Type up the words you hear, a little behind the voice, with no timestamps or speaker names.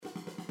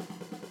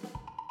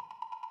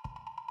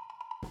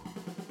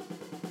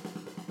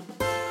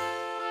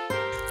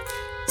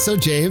So,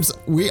 James,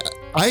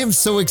 I am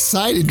so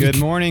excited. Good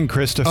morning,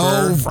 Christopher.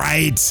 Oh,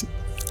 right.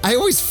 I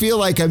always feel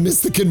like I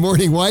missed the good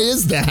morning. Why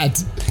is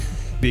that?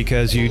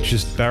 Because you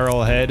just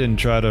barrel ahead and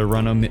try to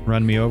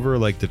run me over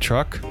like the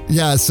truck?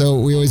 Yeah, so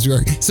we always do.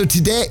 So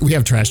today, we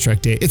have Trash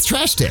Truck Day. It's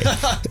Trash Day.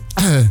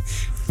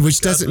 Which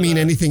doesn't mean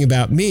anything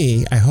about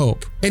me, I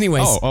hope.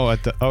 Anyways. I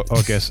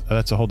guess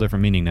that's a whole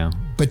different meaning now.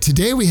 But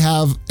today we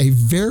have a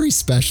very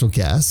special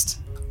guest,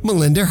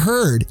 Melinda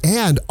Hurd,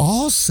 and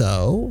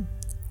also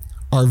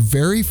our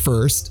very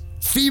first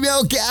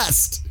female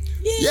guest.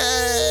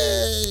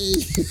 Yay!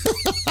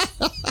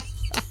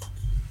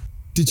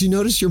 Did you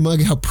notice your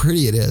mug, how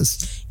pretty it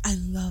is? I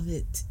love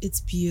it.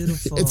 It's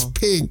beautiful. It's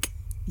pink.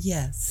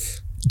 Yes.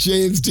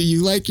 James, do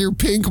you like your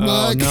pink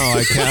mug? Oh, no,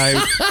 I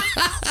can't.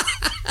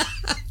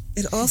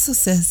 It also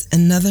says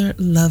another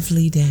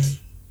lovely day.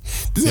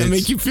 Does that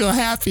make you feel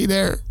happy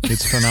there?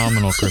 It's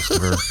phenomenal,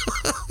 Christopher.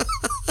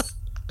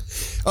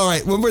 All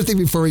right, one more thing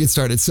before we get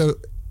started. So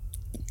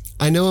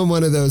I know I'm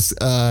one of those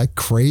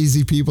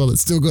crazy people that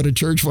still go to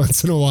church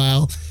once in a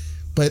while,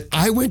 but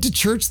I went to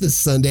church this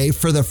Sunday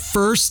for the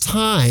first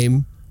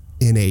time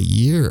in a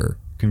year.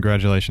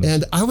 Congratulations.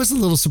 And I was a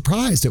little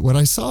surprised at what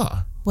I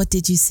saw. What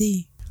did you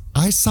see?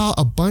 I saw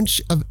a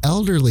bunch of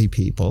elderly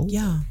people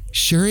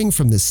sharing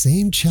from the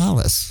same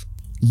chalice.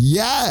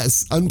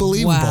 Yes,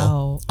 unbelievable.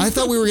 Wow. I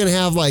thought we were going to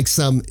have like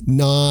some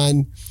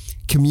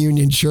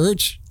non-communion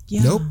church.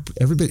 Yeah. Nope.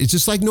 Everybody, it's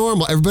just like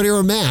normal. Everybody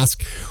wore a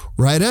mask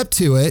right up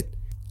to it,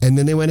 and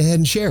then they went ahead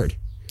and shared.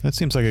 That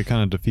seems like it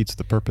kind of defeats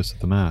the purpose of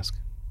the mask.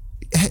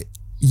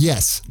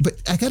 Yes,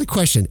 but I got a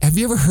question. Have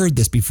you ever heard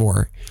this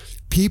before?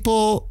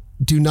 People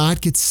do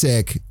not get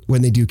sick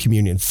when they do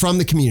communion, from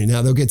the communion.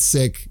 Now, they'll get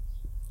sick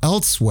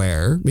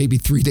elsewhere, maybe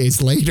 3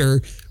 days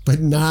later,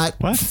 but not.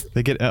 What?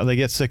 They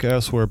get sick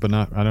elsewhere, but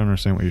not. I don't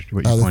understand what your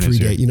point the is 3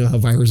 here. day. You know how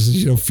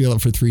viruses, you don't feel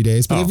it for 3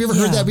 days. But have you ever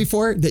heard that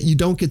before? That you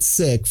don't get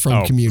sick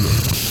from communion?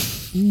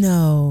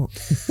 No.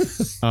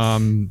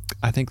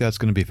 I think that's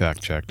going to be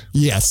fact checked.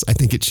 Yes, I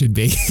think it should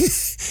be.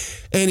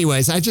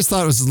 Anyways, I just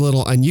thought it was a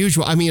little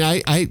unusual. I mean,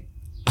 I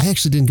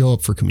actually didn't go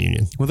up for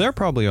communion. Well, they'll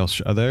probably all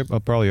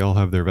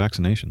have their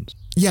vaccinations.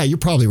 Yeah, you're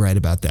probably right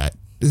about that.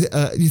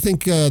 You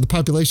think the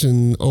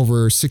population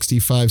over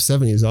 65,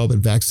 70 has all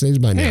been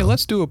vaccinated by now? Hey,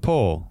 let's do a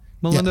poll.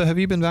 Melinda, have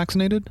you been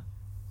vaccinated?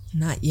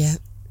 Not yet.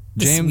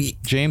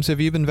 James, have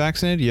you been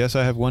vaccinated? Yes,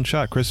 I have one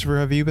shot. Christopher,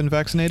 have you been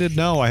vaccinated?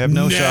 No, I have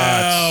no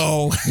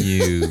shots.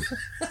 You.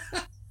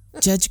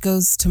 Judge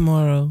goes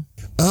tomorrow.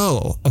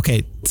 Oh,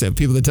 okay. So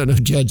people that don't know,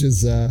 Judge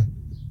is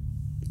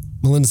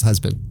Melinda's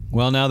husband.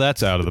 Well, now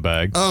that's out of the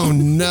bag. Oh,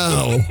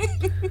 no.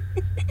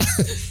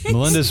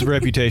 Melinda's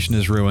reputation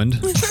is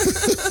ruined.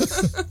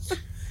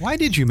 Why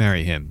did you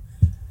marry him?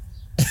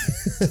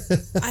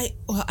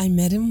 I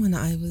met him when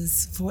I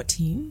was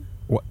 14.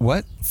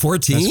 What?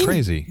 14? That's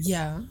crazy.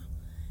 Yeah.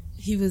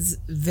 He was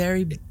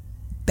very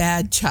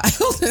bad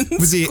child in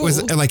Was school.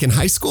 it like in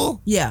high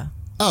school? Yeah.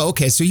 Oh,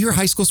 okay. So you're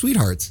high school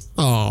sweethearts.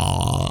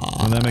 Oh.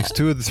 And that makes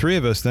two of the three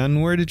of us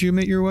then. Where did you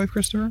meet your wife,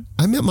 Christopher?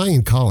 I met mine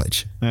in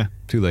college.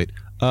 Too late.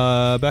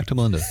 Back to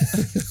Melinda.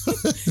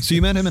 So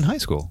you met him in high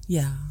school?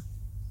 Yeah.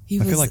 He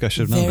I feel like I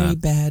should have known very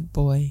that. bad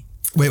boy.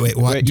 Wait.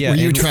 What? Were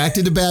you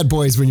attracted to bad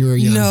boys when you were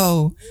young?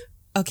 No.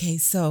 Okay,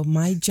 so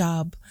my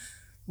job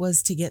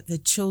was to get the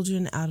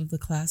children out of the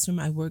classroom.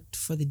 I worked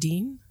for the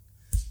dean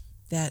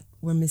that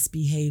were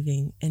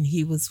misbehaving, and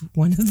he was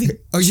one of the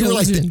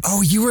children.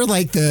 You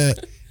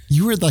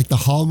were like the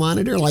hall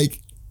monitor, like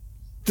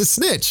the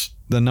snitch.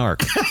 The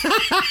narc.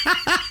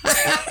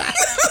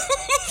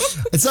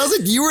 It sounds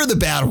like you were the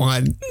bad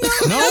one.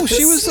 No,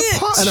 she was the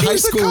snitch. And high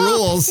school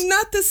rules.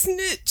 Not the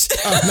snitch.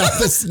 Oh,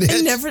 not the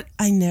snitch.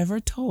 I never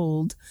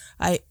told.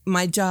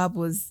 My job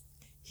was,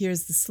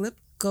 here's the slip.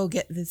 Go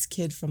get this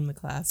kid from the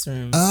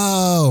classroom.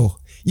 Oh,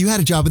 you had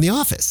a job in the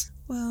office.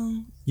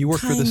 Well, you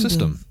worked for the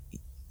system.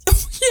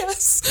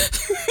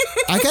 Yes.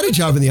 I got a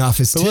job in the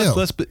office too.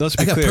 Let's be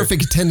I got clear.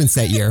 perfect attendance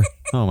that year.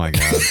 Oh my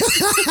God.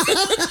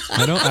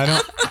 I don't.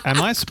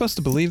 Am I supposed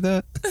to believe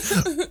that?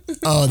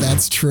 Oh,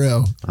 that's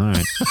true. All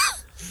right.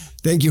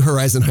 Thank you,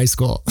 Horizon High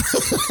School.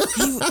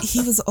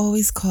 he was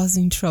always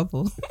causing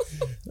trouble.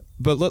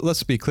 But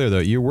let's be clear though.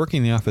 You're working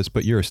in the office,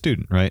 but you're a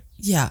student, right?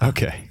 Yeah.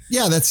 Okay.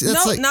 Yeah, that's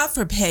like, not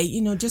for pay.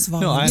 Just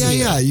volunteer.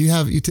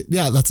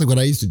 That's like what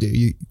I used to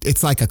do.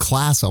 It's like a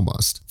class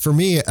almost. For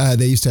me,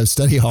 they used to have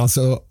study hall,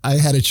 so I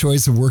had a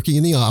choice of working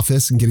in the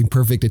office and getting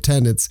perfect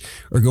attendance,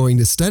 or going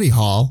to study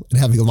hall and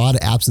having a lot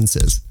of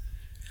absences.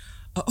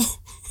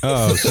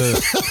 Oh,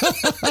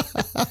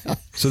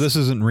 so this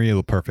isn't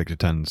real perfect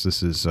attendance.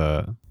 This is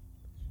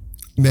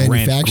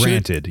manufactured.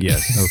 Granted,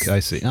 yes. Okay, I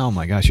see. Oh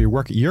my gosh, you're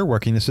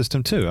working the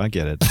system too. I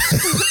get it.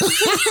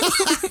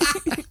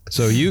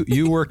 So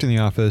you worked in the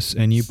office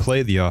and you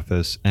played the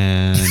office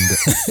and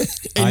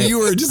you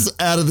were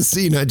just out of the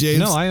scene, huh, James?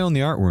 No, I own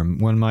the art room.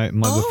 When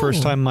the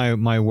first time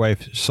my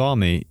wife saw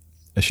me,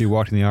 she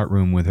walked in the art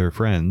room with her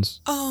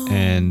friends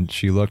and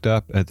she looked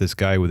up at this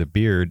guy with a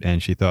beard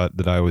and she thought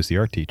that I was the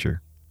art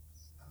teacher.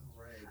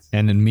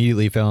 And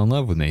immediately fell in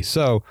love with me.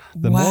 So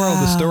the moral of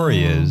the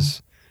story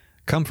is,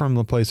 come from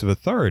a place of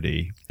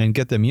authority and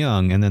get them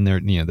young, and then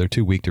they're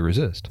too weak to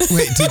resist.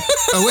 Wait.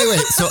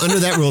 So under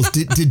that rule,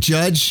 did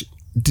Judge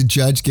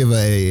give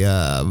a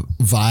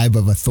vibe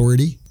of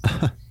authority?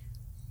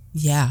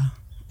 Yeah,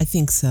 I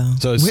think so.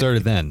 So it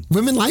started then.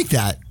 Women like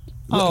that.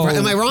 Oh,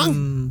 am I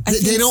wrong?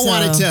 They don't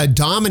want it to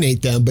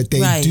dominate them, but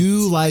they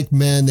do like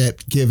men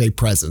that give a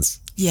presence.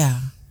 Yeah.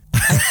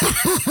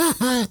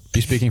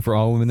 You speaking for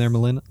all women there,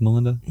 Melinda?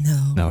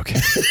 No, okay.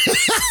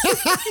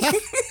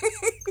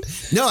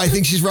 No, I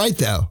think she's right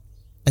though.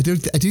 I do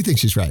think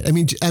she's right. I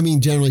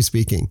mean, generally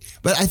speaking,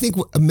 but I think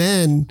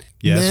men.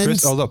 Yes,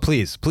 Chris. Although,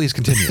 please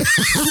continue.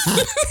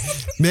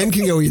 Men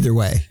can go either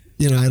way.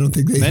 I don't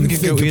think men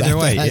can go either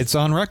way. It's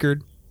on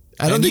record.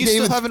 I don't think you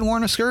still haven't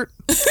worn a skirt.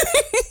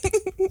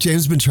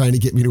 James has been trying to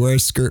get me to wear a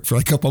skirt for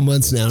a couple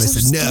months now, and I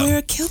said no. Wear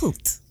a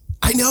kilt.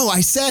 I know.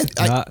 I said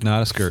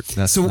not a skirt.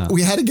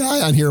 We had a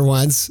guy on here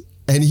once,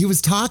 and he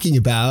was talking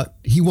about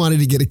he wanted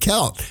to get a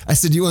kilt. I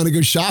said, "Do you want to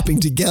go shopping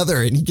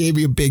together?" And he gave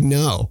me a big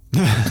no.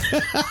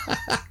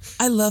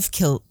 I love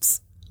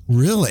kilts.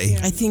 Really?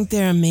 I think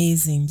they're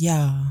amazing.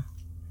 Yeah.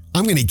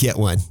 I'm going to get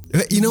one.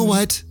 You know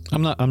what?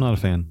 I'm not a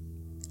fan.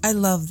 I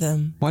love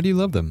them. Why do you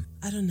love them?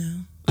 I don't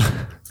know.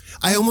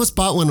 I almost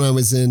bought one when I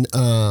was in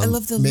I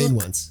love the Maine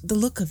look, once. the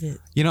look of it.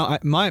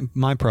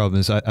 My problem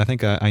is I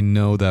think I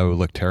know that I would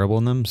look terrible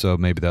in them, so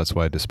maybe that's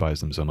why I despise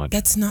them so much.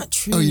 That's not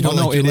true. Oh, you don't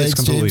like your it legs, is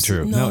completely James?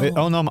 true.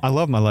 No. No, I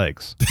love my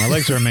legs. My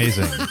legs are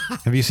amazing.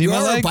 Have you seen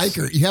my legs?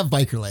 You're a biker. You have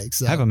biker legs.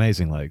 So. I have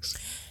amazing legs.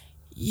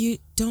 You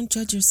don't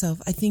judge yourself.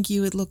 I think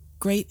you would look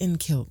great in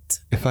kilt.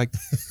 If I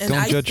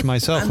don't judge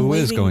myself, who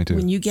is going to?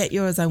 When you get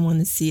yours, I want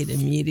to see it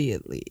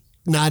immediately.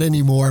 Not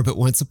anymore, but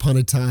once upon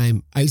a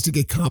time, I used to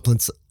get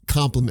compliments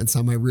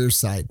on my rear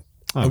side.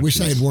 I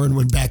wish I had worn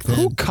one back then.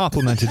 Who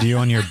complimented you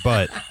on your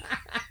butt?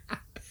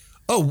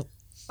 Oh.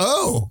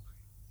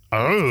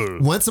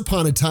 Once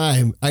upon a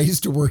time, I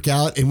used to work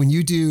out, and when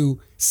you do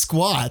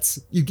squats,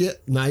 you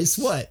get nice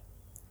what?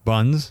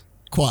 Buns?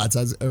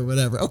 Quads or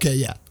whatever. Okay,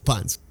 yeah,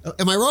 buns.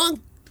 Am I wrong?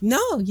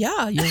 No,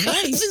 yeah, you're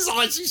right.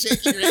 She's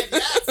shaking her head.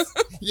 Yes.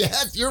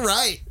 Yes, you're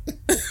right.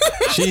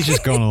 She's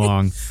just going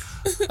along.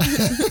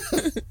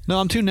 No,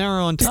 I'm too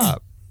narrow on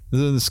top.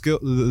 The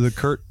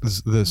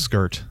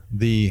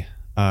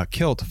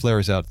kilt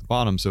flares out at the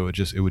bottom, so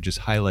it would just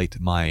highlight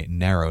my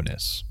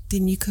narrowness.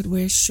 Then you could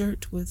wear a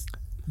shirt with.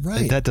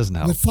 Right. That doesn't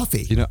help. With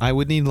fluffy. I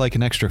would need like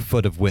an extra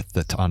foot of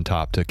width on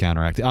top to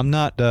counteract it. I'm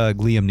not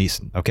Liam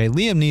Neeson. Okay,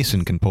 Liam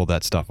Neeson can pull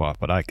that stuff off,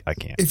 but I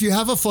can't. If you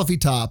have a fluffy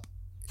top,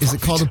 is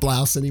it called a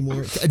blouse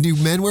anymore? Do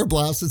men wear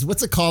blouses?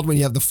 What's it called when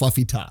you have the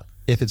fluffy top?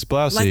 If it's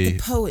blousey, like the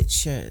poet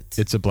shirt.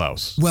 It's a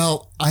blouse.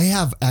 Well, I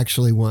have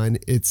actually one.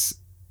 It's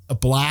a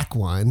black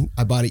one.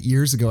 I bought it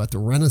years ago at the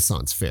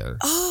Renaissance Fair.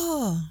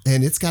 Oh.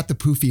 And it's got the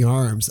poofy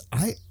arms.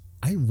 I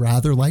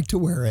rather like to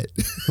wear it.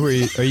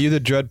 Are you the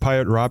Dread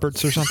Pirate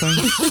Roberts or something?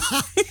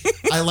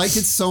 I like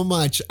it so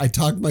much. I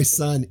talked my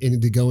son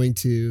into going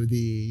to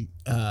the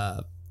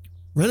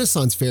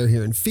Renaissance Fair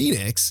here in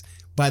Phoenix.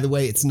 By the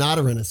way, it's not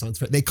a Renaissance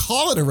Fair. They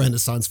call it a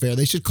Renaissance Fair.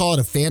 They should call it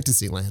a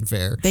Fantasyland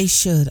Fair. They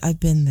should. I've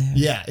been there.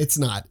 Yeah, it's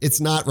not. It's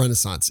not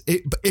Renaissance.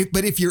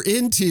 But if you're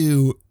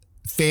into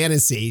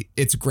fantasy,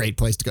 it's a great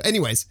place to go.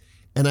 Anyways,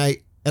 and I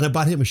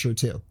bought him a shirt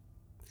too.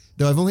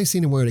 Though I've only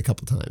seen him wear it a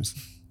couple times.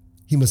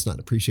 He must not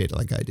appreciate it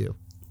like I do.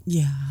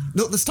 Yeah.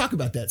 No, let's talk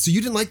about that. So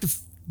you didn't like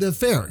the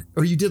fair,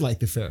 or you did like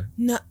the fair?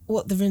 No,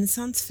 what, the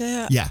Renaissance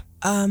Fair? Yeah.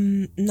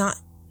 No.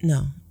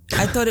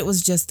 I thought it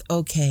was just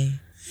okay.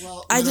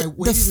 Well,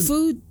 the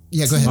food.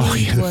 Yeah, go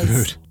ahead. The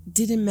food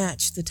didn't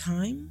match the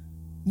time.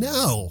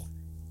 No.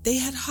 They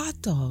had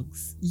hot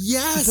dogs.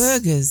 Yes.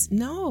 Burgers.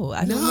 No,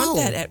 I don't want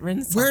that at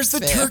Renaissance Where's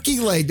the Fair. turkey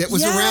leg that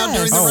was around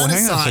during the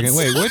Renaissance? Hang on a second.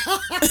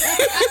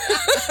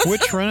 Wait,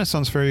 which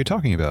Renaissance Fair are you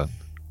talking about?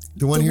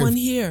 The one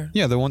here.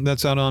 Yeah, the one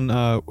that's out on.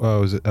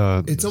 Was it?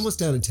 It's almost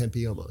down in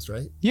Tempe, almost,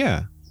 right?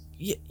 Yeah.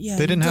 Yeah.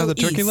 They didn't have the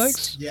turkey east.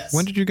 legs? Yes.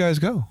 When did you guys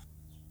go?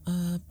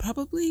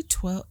 Probably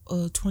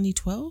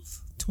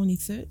 2012,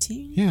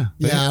 2013. Yeah.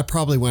 Yeah, I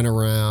probably went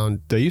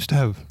around. They used to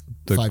have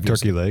the 5 years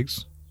turkey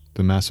legs,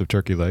 the massive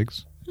turkey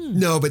legs.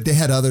 No, but they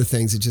had other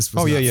things. It just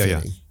was not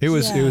fitting. It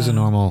was a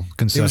normal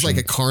concession. It was like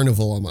a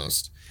carnival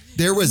almost.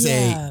 There was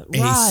a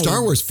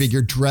Star Wars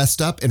figure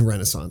dressed up in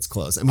Renaissance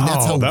clothes. I mean,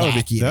 that's how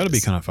wacky that would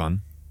be kind of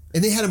fun.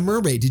 And they had a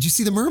mermaid. Did you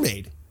see the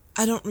mermaid?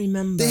 I don't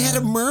remember. They had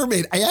a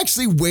mermaid. I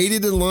actually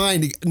waited in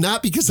line,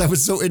 not because I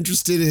was so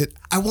interested in it.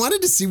 I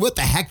wanted to see what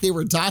the heck they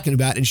were talking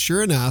about. And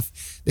sure enough,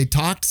 they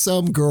talked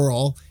some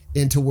girl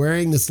into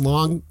wearing this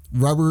long,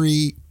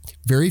 rubbery,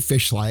 very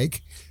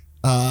fish-like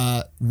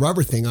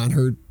rubber thing on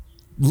her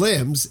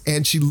limbs.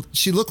 And she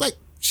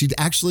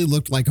actually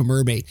looked like a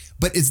mermaid.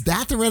 But is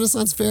that the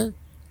Renaissance Fair?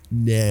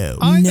 No.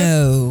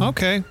 No.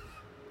 Okay.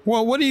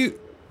 Well, what do you...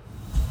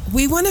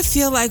 We want to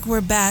feel like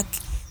we're back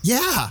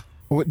Yeah.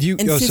 What do you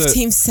in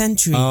 15th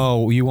century.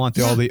 Oh, you want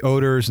all the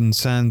odors and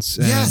scents.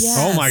 And, Yes.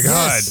 Oh my God.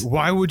 Yes.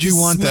 Why would you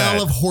want that?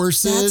 Smell of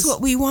horses. That's what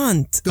we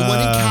want. The one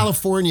in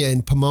California,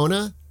 in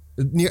Pomona,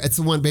 it's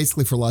the one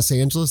basically for Los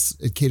Angeles.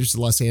 It caters to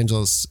the Los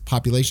Angeles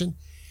population.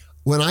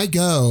 When I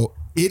go,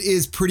 It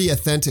is pretty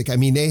authentic. I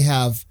mean, they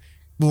have,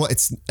 well,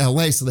 it's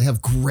LA, so they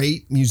have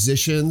great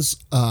musicians.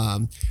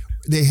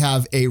 They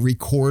have a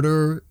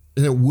recorder,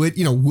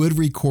 wood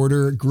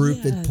recorder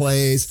group that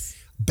plays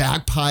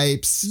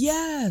bagpipes.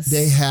 Yes.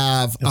 They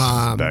have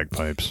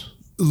bagpipes.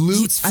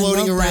 Lutes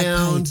floating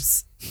around.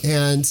 Bagpipes.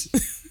 And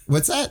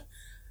what's that?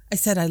 I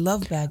said I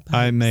love bagpipes.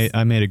 I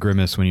made a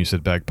grimace when you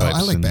said bagpipes. Oh,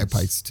 I like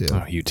bagpipes too.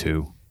 Oh, you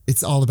too.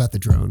 It's all about the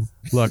drone.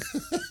 Look,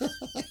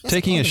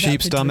 taking a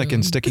sheep's stomach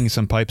and sticking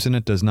some pipes in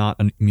it does not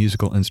a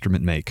musical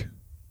instrument make.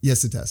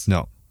 Yes, it does.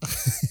 No.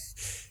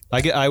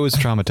 I was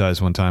traumatized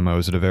one time. I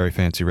was at a very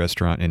fancy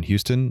restaurant in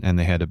Houston, and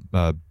they had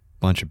a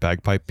bunch of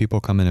bagpipe people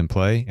come in and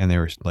play, and they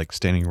were like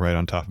standing right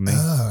on top of me.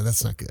 Oh,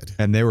 that's not good.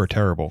 And they were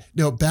terrible.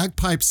 No,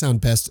 bagpipes sound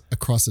best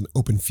across an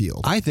open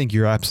field. I think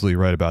you're absolutely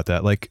right about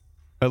that. Like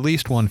at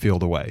least one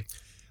field away.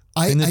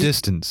 In the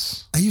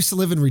distance. I used to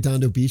live in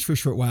Redondo Beach for a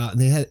short while,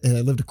 and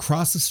I lived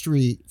across the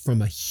street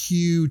from a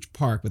huge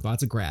park with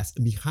lots of grass,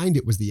 and behind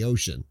it was the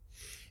ocean.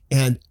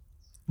 And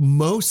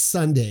most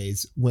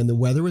Sundays, when the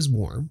weather was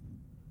warm,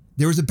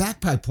 there was a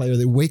bagpipe player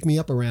that would wake me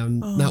up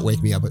around, not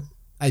wake me up, but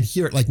I'd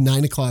hear it like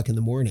 9 o'clock in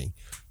the morning.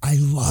 I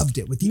loved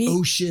it with the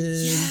ocean.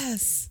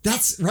 Yes.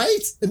 That's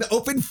right. An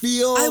open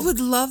field. I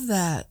would love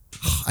that.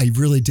 I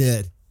really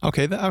did.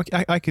 Okay,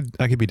 I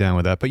could be down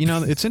with that. But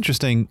it's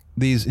interesting.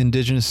 These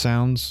indigenous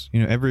sounds.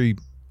 A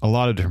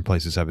lot of different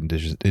places have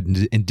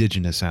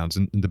indigenous sounds,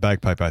 and the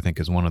bagpipe I think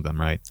is one of them,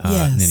 right?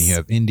 Yes. And then you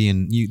have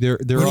Indian. There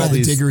are all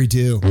these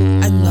didgeridoo.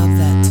 I love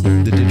that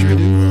too. The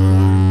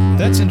didgeridoo.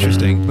 That's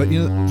interesting. But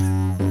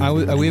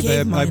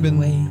I've been.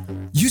 Away.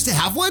 You used to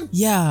have one?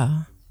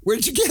 Yeah. Where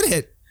did you get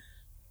it?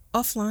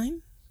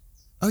 Offline.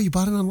 Oh, you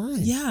bought it online?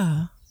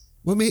 Yeah.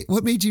 What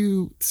made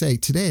you say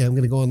today I'm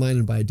going to go online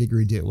and buy a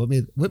didgeridoo?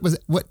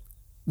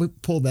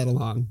 What pulled that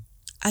along?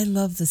 I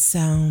love the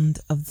sound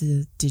of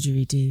the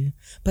didgeridoo,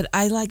 but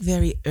I like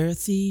very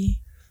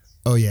earthy.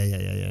 Oh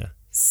yeah.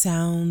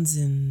 Sounds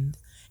and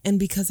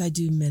because I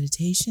do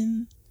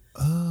meditation.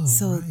 Oh,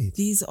 so right.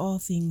 These all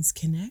things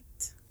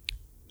connect.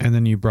 And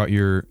then you brought I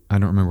don't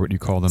remember what you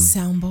call them.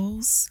 Sound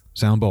bowls.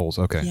 Sound bowls.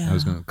 Okay, Yeah. I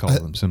was going to call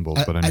them cymbals,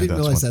 but I knew didn't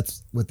realize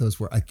that's what those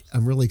were.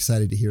 I'm really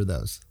excited to hear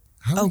those.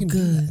 How are we gonna do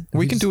good. that?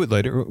 We can do it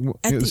later.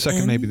 At the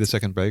end? Maybe the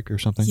second break or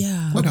something.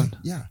 Yeah. Okay.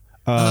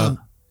 Yeah.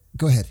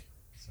 Go ahead.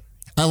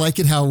 I like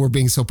it how we're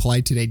being so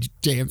polite today,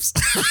 James.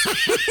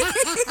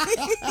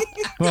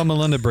 Well,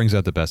 Melinda brings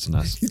out the best in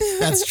us.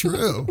 That's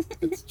true.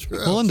 It's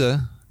true.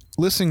 Melinda,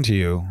 listening to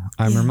you,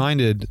 I'm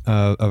reminded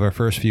of our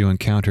first few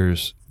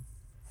encounters,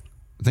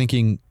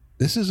 thinking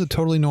this is a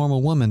totally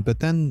normal woman,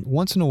 but then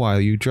once in a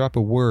while you drop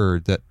a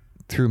word that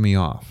threw me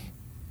off.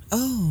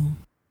 Oh.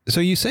 So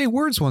you say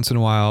words once in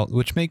a while,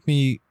 which make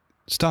me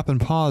stop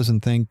and pause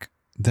and think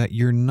that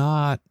you're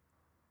not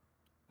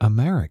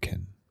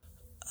American.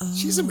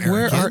 She's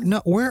American.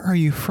 Where are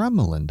you from,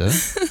 Melinda?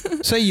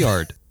 Say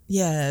yard.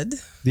 Yad.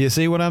 Do you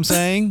see what I'm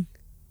saying?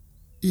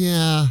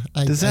 Yeah.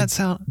 Does that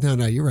sound? No,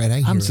 you're right.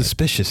 I'm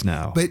suspicious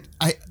now. But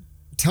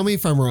tell me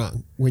if I'm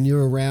wrong. When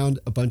you're around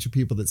a bunch of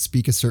people that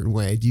speak a certain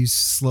way, do you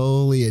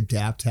slowly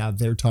adapt how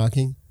they're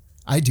talking?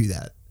 I do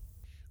that.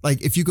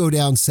 Like if you go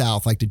down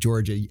south, like to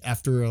Georgia,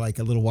 after like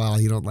a little while,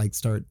 you don't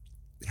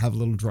have a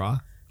little draw.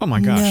 Oh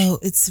my gosh. No,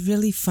 it's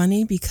really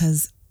funny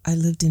because I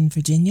lived in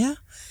Virginia,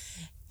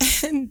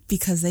 and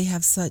because they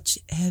have such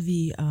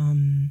heavy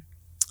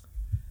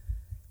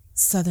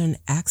Southern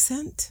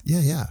accent.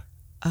 Yeah.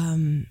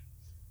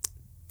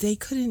 They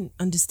couldn't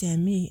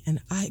understand me, and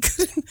I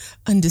couldn't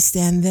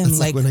understand them. That's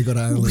like when I go to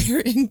Ireland.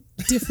 We're in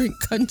different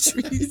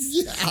countries.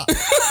 Yeah.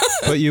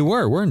 But you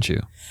weren't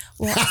you?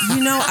 Well,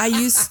 I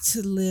used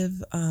to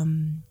live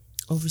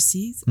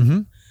overseas. Mm-hmm.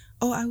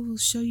 Oh, I will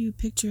show you a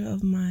picture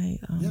of my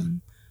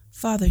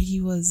father.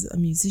 He was a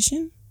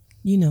musician.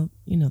 You know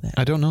that.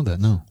 I don't know that,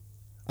 no.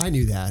 I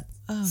knew that.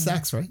 Oh.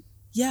 Sax, right?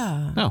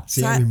 Yeah. Oh.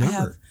 See, I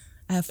remember.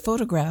 I have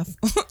photograph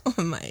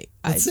on my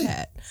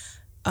iPad.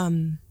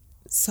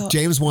 So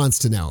James wants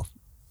to know.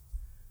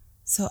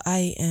 So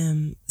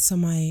my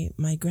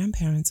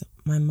grandparents,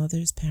 my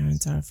mother's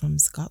parents are from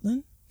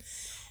Scotland.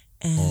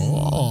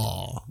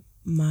 And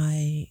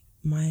my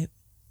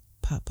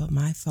papa,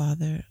 my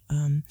father,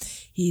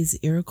 he's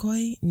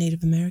Iroquois,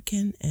 Native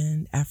American,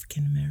 and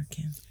African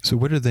American. So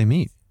where did they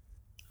meet?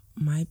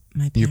 My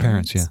parents. Your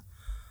parents, yeah.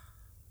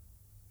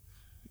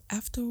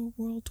 After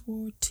World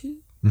War II?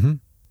 Mm-hmm.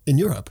 In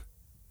Europe?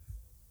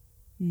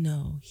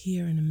 No,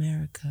 here in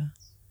America.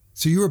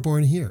 So you were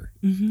born here?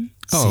 Mm-hmm.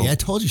 See, I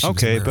told you she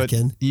was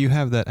American. But you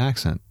have that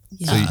accent.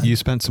 Yeah. So you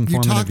spent some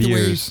formative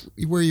years.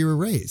 Where you were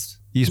raised.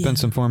 You spent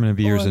some formative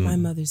years in my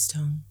mother's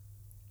tongue.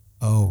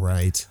 Oh,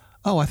 right.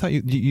 Oh, I thought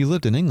you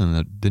lived in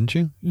England, didn't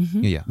you?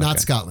 Mm-hmm. Yeah. Not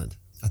Scotland.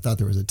 I thought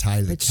there was a tie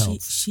to the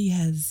Celts. She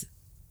has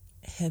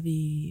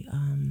heavy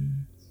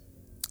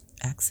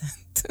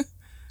accent.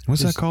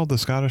 What's that called? The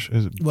Scottish?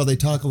 Well, they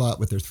talk a lot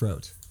with their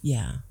throat.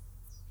 Yeah.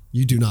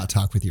 You do not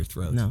talk with your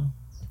throat. No.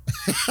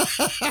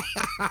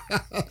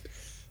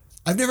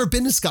 I've never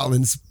been to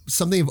Scotland. It's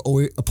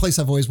a place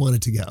I've always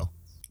wanted to go.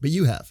 But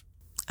you have.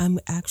 I'm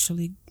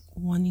actually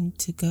wanting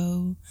to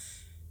go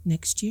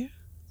next year.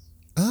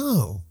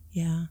 Oh.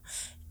 Yeah.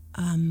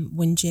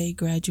 When Jay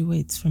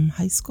graduates from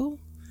high school,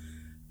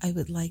 I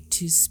would like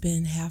to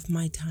spend half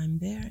my time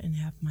there and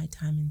half my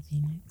time in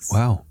Phoenix.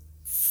 Wow.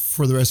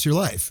 For the rest of your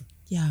life?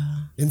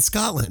 Yeah. In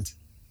Scotland?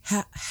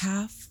 Half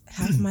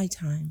my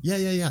time.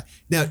 Yeah.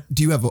 Now,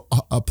 do you have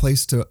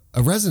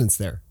a residence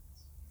there?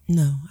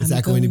 No. Is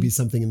that going to be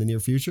something in the near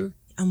future?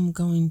 I'm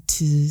going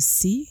to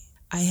see.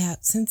 I have,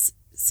 since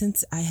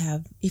I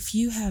have, if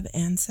you have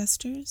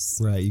ancestors.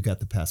 Right, you got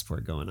the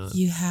passport going on.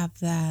 You have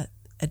that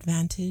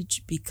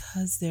advantage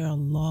because there are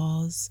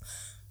laws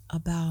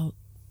about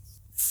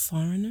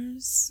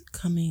foreigners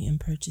coming and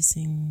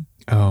purchasing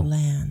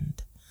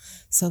land.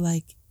 So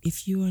like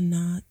if you are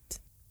not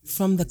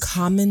from the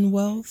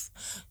Commonwealth,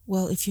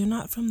 if you're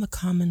not from the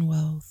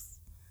Commonwealth,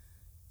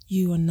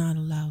 you are not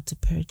allowed to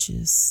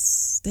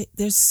purchase.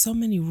 There's so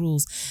many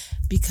rules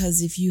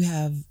because if you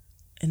have,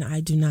 and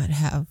I do not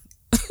have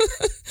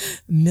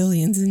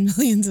millions and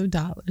millions of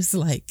dollars,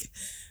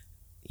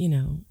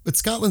 But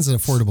Scotland's an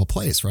affordable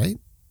place, right?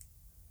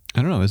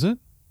 I don't know, is it?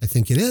 I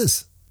think it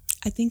is.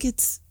 I think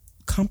it's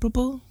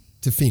comparable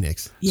to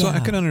Phoenix. Yeah. So I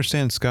can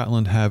understand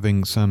Scotland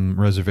having some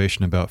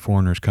reservation about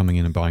foreigners coming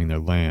in and buying their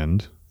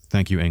land.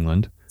 Thank you,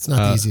 England. It's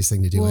not the easiest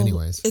thing to do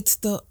anyways. It's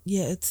the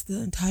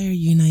entire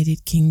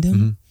United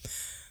Kingdom.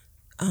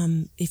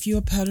 Mm-hmm. If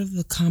you're part of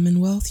the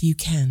Commonwealth, you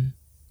can.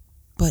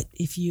 But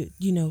if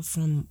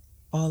from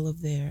all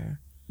of their...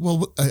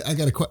 Well, I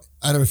got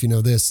I don't know if you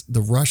know this,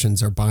 the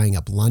Russians are buying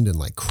up London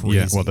like crazy.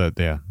 Yeah, well,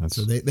 that's...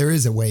 So there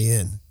is a way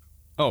in.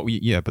 Oh,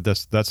 yeah, but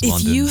that's if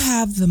London. If you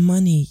have the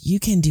money, you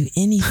can do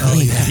anything. Oh,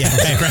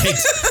 yeah, right.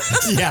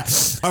 Yeah.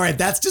 All right,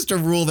 that's just a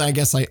rule that I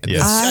guess I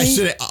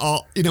should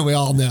we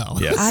all know.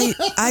 Yeah.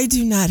 I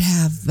do not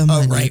have the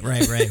money. Oh,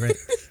 right.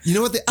 You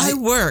know what? I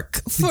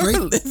work for a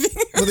living.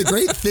 Well, the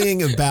great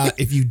thing about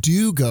if you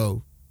do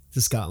go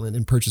to Scotland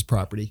and purchase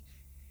property,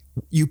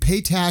 you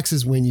pay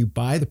taxes when you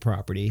buy the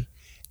property,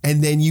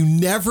 and then you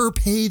never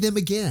pay them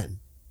again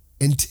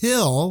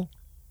until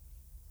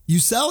you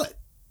sell it.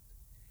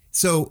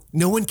 So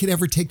no one can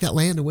ever take that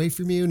land away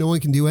from you. No one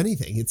can do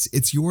anything.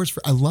 It's yours.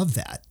 I love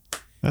that.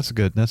 That's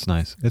good. That's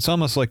nice. It's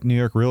almost like New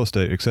York real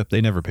estate, except they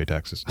never pay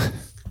taxes.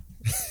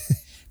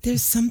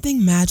 There's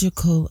something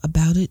magical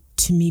about it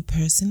to me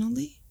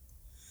personally,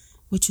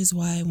 which is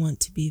why I want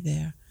to be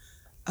there.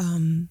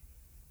 I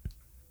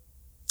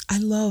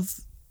love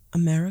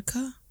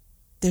America.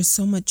 There's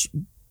so much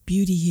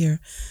beauty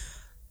here.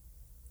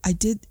 I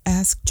did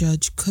ask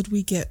Judge, could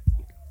we get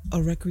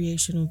a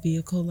recreational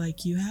vehicle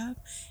like you have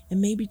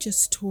and maybe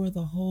just tour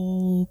the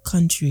whole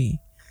country?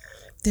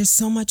 There's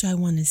so much I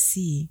want to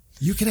see.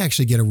 You could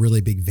actually get a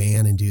really big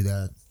van and do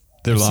that.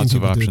 There are lots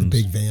of options.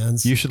 Big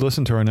vans. You should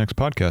listen to our next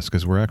podcast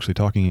because we're actually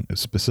talking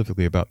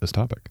specifically about this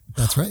topic.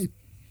 That's right.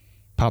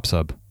 Pop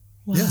sub.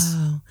 Wow. Yes.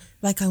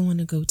 Like I want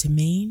to go to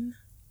Maine.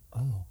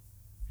 Oh,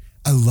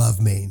 I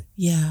love Maine.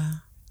 Yeah.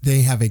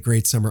 They have a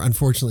great summer.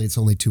 Unfortunately, it's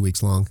only 2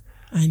 weeks long.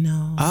 I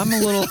know. I'm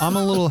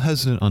a little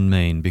hesitant on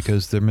Maine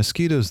because the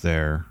mosquitoes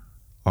there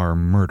are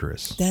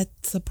murderous.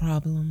 That's a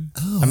problem.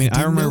 Oh, I mean,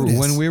 I remember notice.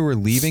 when we were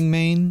leaving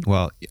Maine.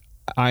 Well,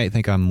 I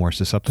think I'm more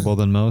susceptible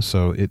than most,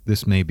 so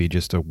this may be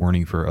just a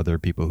warning for other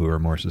people who are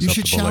more susceptible. You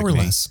should shower like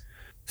me. less.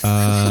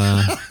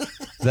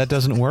 That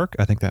doesn't work.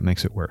 I think that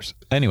makes it worse.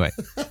 Anyway,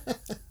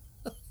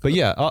 but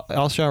yeah,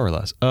 I'll shower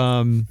less.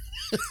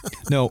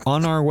 No,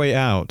 on our way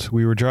out,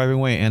 we were driving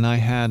away, and I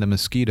had a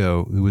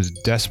mosquito who was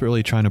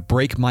desperately trying to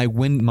break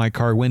my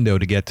car window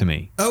to get to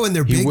me. Oh, and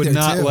they're big. He would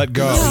not too. let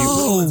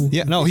go.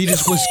 No. He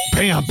just was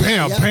bam.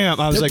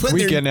 I was They're like,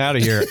 we're getting out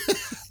of here.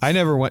 I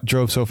never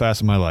drove so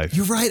fast in my life.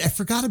 You're right. I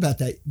forgot about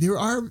that. There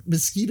are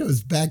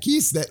mosquitoes back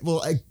east that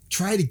will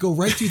try to go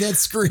right through that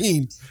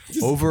screen.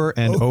 Over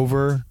and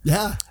over.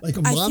 Yeah, like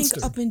a monster. I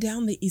think up and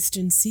down the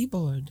eastern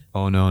seaboard.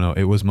 Oh, no.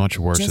 It was much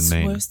worse Just in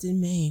Maine. worse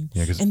in Maine.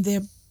 Yeah, and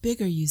they're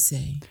bigger, you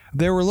say?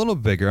 They were a little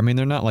bigger. I mean,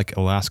 they're not like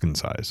Alaskan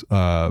size,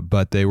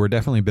 but they were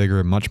definitely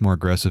bigger and much more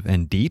aggressive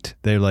and DEET.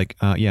 They're like,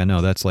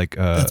 that's like...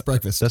 that's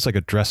breakfast. That's like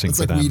a dressing it's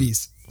for like them.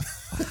 Wheaties.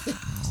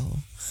 Wow.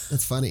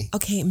 That's funny.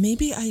 Okay,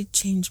 maybe I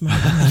changed my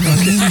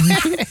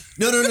mind.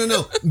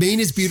 No. Maine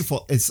is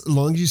beautiful as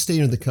long as you stay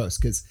near the coast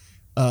because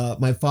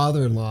my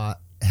father-in-law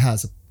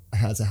has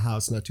a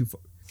house not too far,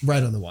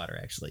 right on the water,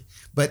 actually.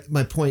 But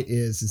my point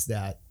is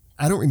that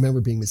I don't remember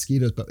being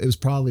mosquitoes, but it was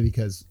probably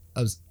because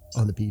I was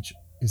on the beach.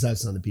 Because I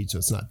was on the beach, so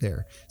it's not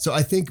there. So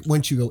I think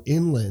once you go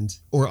inland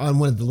or on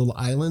one of the little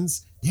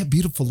islands, they have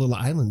beautiful little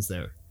islands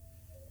there.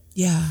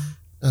 Yeah.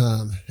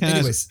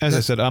 Anyways, as I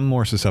said, I'm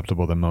more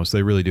susceptible than most.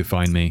 They really do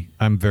find me.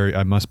 I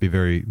must be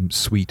very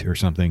sweet or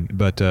something.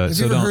 But have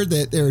you ever heard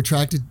that they're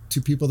attracted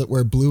to people that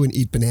wear blue and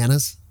eat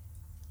bananas?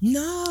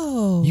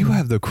 No. You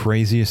have the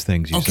craziest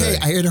things you say.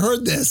 Okay, I had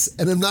heard this,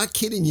 and I'm not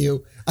kidding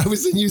you. I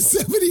was in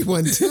Yosemite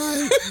one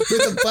time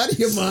with a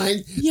buddy of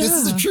mine. Yeah. This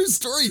is a true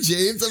story,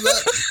 James. I'm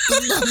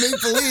not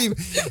make believe.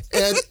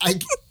 And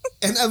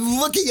And I'm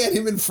looking at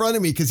him in front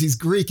of me because he's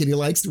Greek and he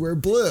likes to wear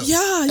blue.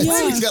 Yeah, and yeah.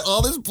 so he's got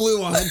all this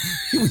blue on.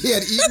 We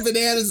had eaten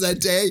bananas that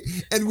day,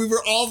 and we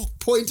were all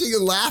pointing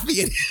and laughing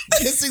at him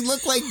because he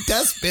looked like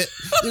Despot.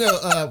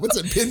 What's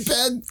it, Pin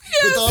Pen?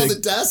 With all the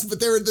dust, but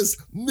there were just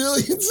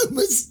millions of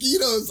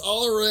mosquitoes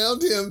all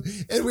around him,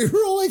 and we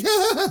were all like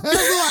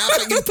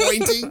laughing and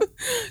pointing.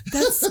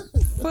 That's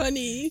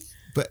funny.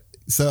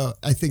 So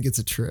I think it's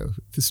the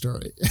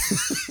story.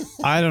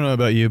 I don't know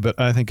about you, but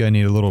I think I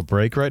need a little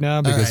break right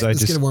now because I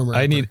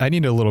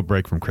need a little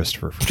break from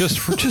Christopher just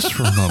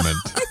for a moment.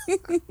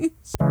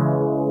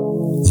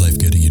 Life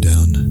getting you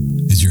down?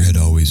 Is your head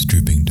always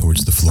drooping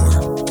towards the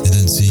floor? And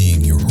then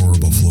seeing your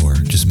horrible floor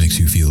just makes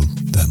you feel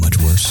that much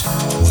worse?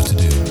 What to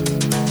do?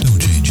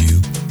 Don't change you.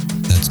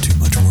 That's too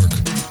much work.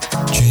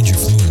 Change your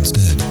floor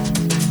instead.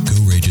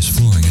 Go Rageous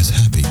Flooring is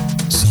happy,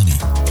 sunny,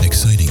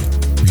 exciting,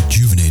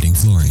 rejuvenating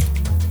flooring.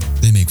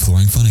 They make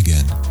flooring fun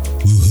again.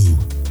 Woohoo!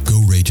 Go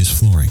Rageous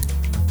Flooring.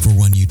 For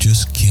one you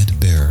just can't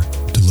bear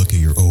to look at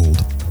your old,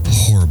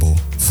 horrible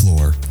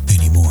floor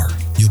anymore.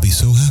 You'll be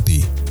so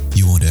happy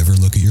you won't ever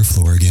look at your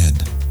floor again.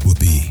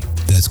 Whoopee.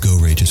 That's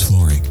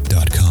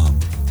GoRageousFlooring.com.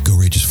 Go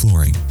Rageous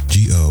Flooring.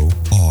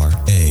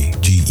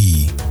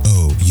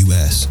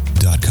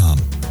 GoRageous.com.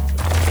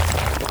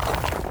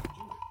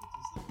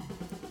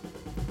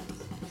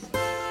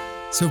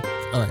 So,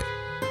 all right.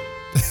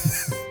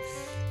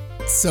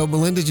 So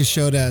Melinda just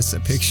showed us a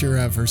picture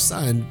of her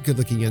son,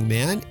 good-looking young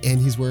man, and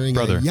he's wearing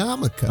Brother. a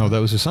yarmulke. Oh, that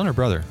was his son or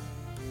brother?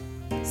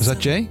 Is that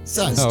Jay?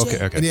 Son. Oh, okay.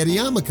 And he had a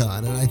yarmulke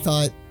on, and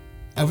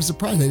I was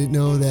surprised. I didn't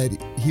know that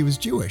he was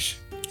Jewish.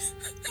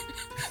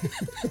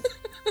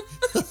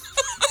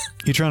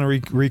 You trying to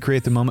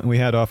recreate the moment we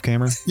had off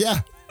camera? Yeah.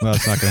 Well,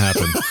 it's not going to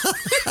happen.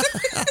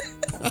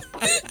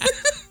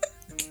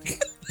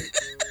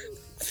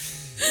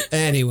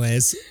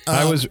 Anyways,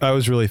 I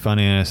was really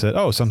funny, and I said,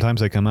 "Oh,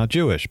 sometimes I come out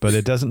Jewish, but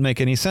it doesn't make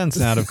any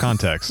sense out of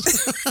context."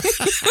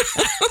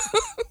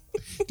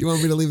 Do you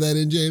want me to leave that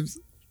in, James?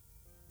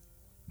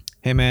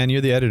 Hey, man,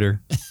 you're the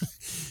editor.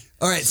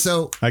 All right,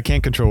 so I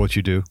can't control what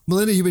you do.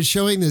 Melinda, you've been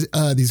showing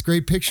these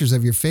great pictures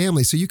of your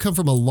family. So you come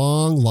from a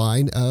long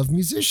line of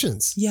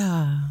musicians.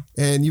 Yeah.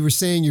 And you were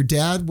saying your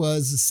dad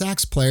was a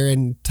sax player,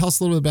 and tell us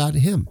a little bit about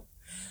him.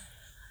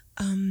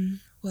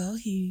 Well,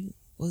 he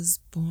was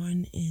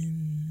born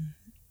in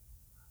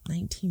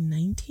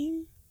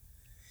 1919.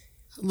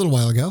 A little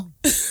while ago.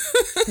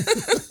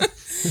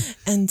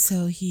 And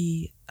so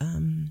he,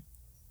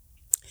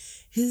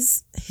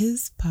 his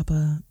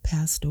papa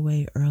passed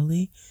away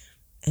early.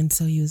 And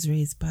so he was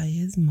raised by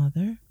his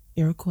mother,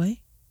 Iroquois,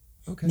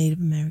 Native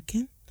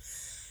American.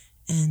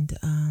 And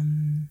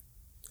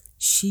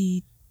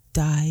she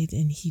died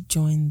and he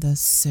joined the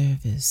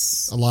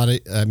service.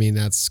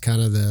 That's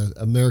kind of the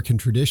American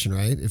tradition,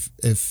 right?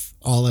 If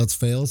all else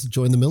fails,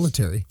 join the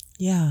military.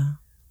 Yeah.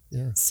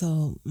 Yeah.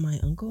 So my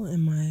uncle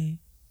and my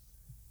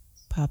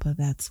papa,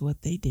 that's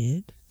what they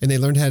did. And they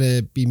learned how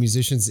to be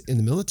musicians in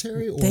the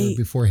military or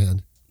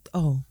beforehand?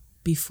 Oh,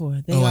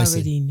 before. They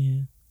already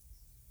knew.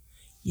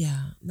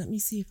 Yeah. Let me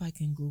see if I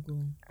can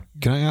Google.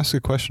 Can I ask a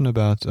question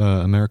about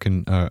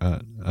American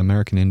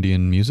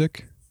Indian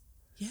music?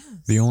 Yes.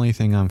 The only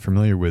thing I'm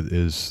familiar with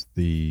is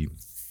the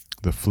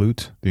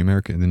flute, the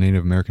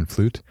Native American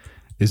flute.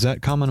 Is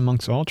that common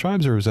amongst all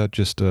tribes, or is that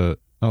just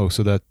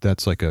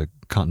that's like a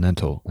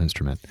continental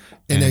instrument?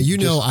 And now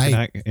can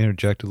I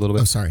interject a little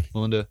bit? Oh, sorry,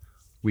 Melinda.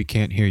 We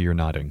can't hear your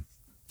nodding.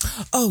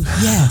 Oh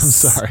yes. I'm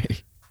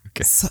sorry.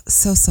 Okay.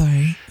 So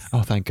sorry.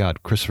 Oh, thank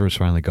God, Christopher's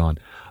finally gone.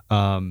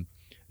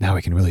 Now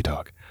we can really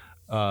talk.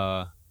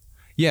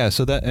 Yeah.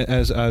 So that,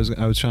 as I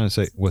was trying to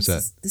say, what's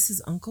that? This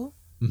is Uncle.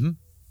 Mm-hmm.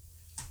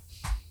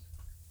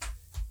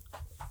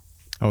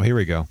 Oh, here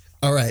we go.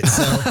 All right.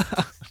 So,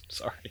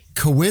 sorry.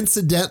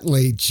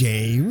 Coincidentally,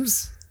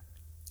 James,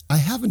 I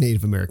have a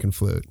Native American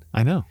flute.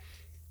 I know.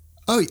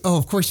 Oh,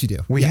 of course you do.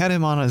 We had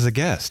him on as a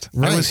guest.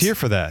 Right. I was here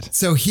for that.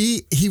 So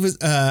he was.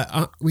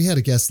 We had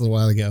a guest a little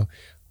while ago,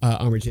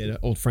 Amrjad, an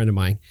old friend of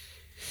mine,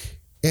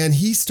 and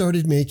he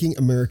started making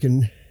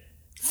American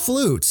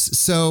flutes.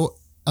 So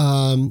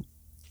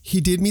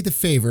he did me the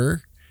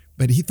favor,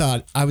 but he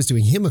thought I was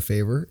doing him a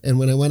favor. And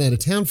when I went out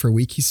of town for a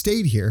week, he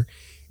stayed here,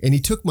 and he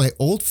took my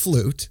old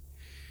flute,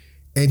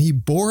 and he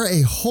bore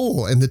a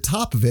hole in the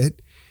top of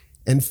it,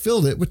 and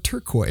filled it with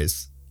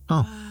turquoise.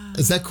 Oh. Wow.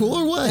 Is that cool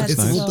or what? That's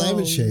it's a little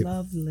diamond shape.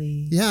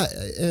 Lovely. Yeah,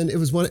 and it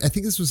was one. I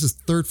think this was his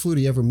third flute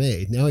he ever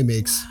made. Now he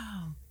makes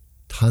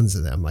tons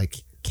of them, like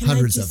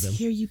hundreds of them. Can I just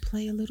hear you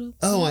play a little?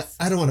 Oh,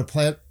 I don't want to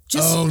play it.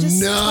 Just a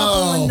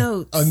couple of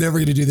notes. I'm never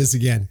going to do this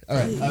again. All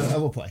right, I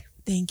will play.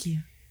 Thank you.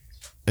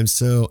 I'm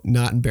so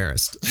not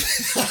embarrassed.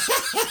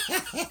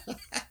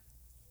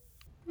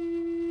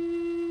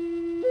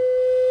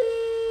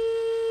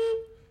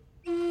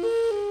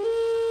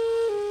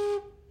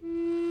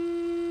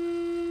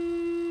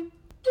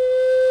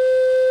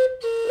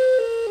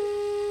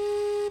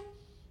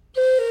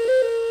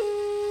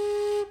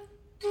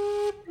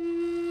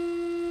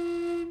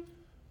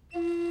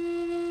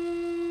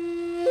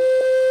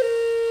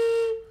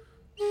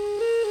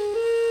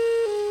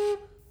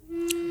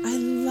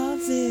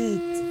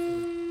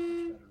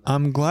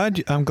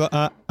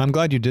 I'm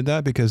glad you did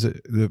that, because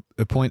the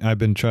point I've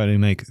been trying to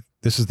make,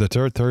 this is the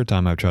third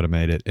time I've tried to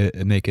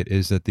make it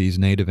is that these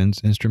native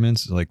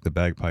instruments like the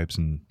bagpipes,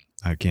 and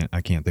I can't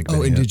think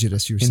of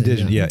indigenous. You were saying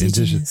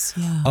indigenous.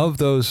 Yeah. Of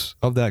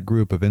that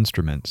group of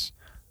instruments,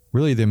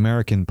 really the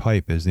American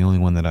pipe is the only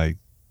one that I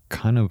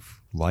kind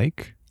of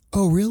like.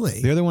 Oh,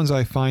 really? The other ones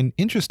I find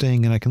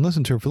interesting and I can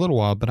listen to for a little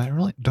while, but I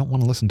really don't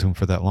want to listen to them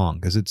for that long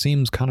because it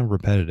seems kind of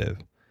repetitive.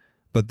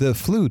 But the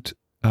flute,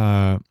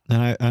 and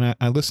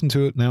I listen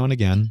to it now and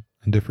again,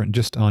 and different,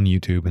 just on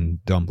YouTube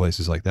and dumb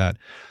places like that.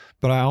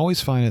 But I always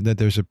find it that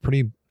there's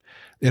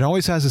it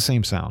always has the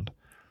same sound,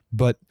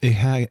 but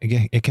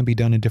it can be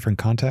done in different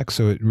contexts,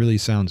 so it really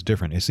sounds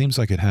different. It seems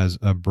like it has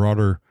a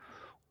broader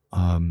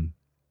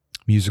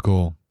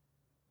musical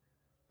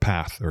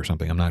path or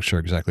something. I'm not sure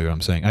exactly what I'm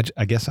saying.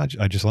 I guess I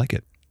just like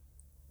it.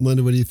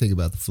 Linda, what do you think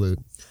about the flute?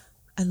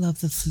 I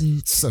love the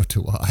flute. So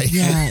do I.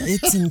 Yeah,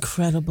 it's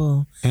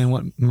incredible. And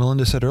what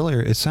Melinda said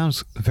earlier, it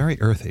sounds very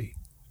earthy.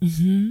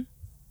 Mm-hmm.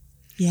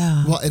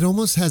 Yeah. Well, it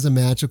almost has a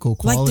magical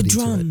quality like the to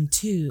drum, it.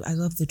 too. I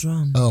love the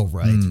drum. Oh,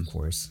 right, of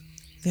course.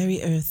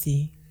 Very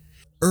earthy.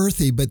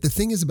 Earthy, but the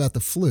thing is about the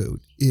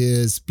flute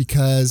is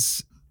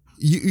because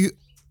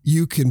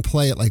you can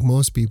play it like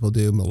most people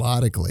do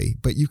melodically,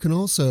 but you can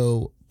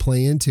also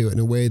play into it in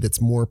a way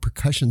that's more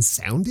percussion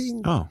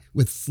sounding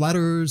with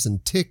flutters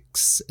and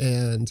ticks,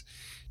 and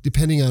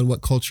depending on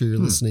what culture you're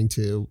listening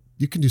to,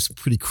 you can do some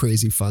pretty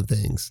crazy fun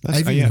things.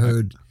 I've even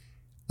heard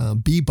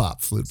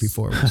bebop flute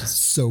before, which is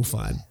so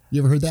fun.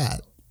 You ever heard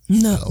that?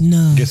 No.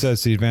 I guess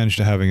that's the advantage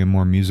to having a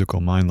more musical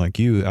mind like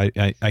you.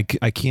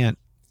 I can't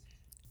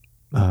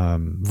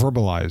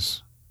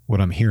verbalize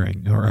what I'm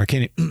hearing, or I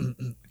can't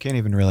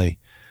even really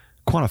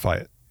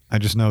quantify it. I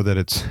just know that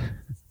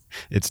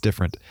it's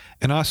different.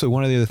 And also,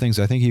 one of the other things,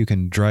 I think you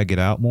can drag it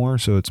out more,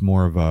 so it's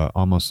more of a,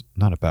 almost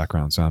not a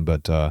background sound,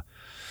 but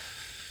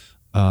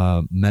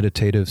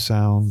meditative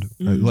sound,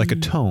 like a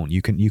tone.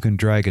 You can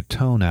drag a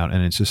tone out,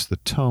 and it's just the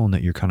tone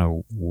that you're kind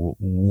of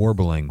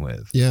warbling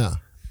with. Yeah.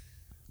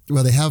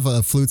 Well, they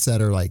have flutes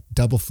that are like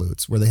double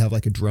flutes, where they have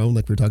like a drone,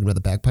 like we were talking about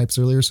the bagpipes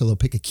earlier. So they'll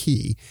pick a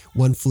key.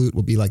 One flute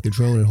will be like the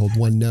drone and hold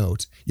one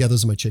note. Yeah,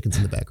 those are my chickens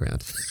in the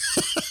background.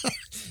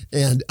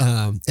 And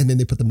then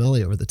they put the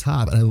melody over the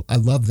top. And I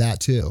love that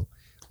too,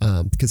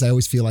 because I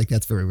always feel like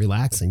that's very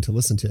relaxing to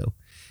listen to.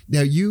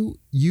 Now, you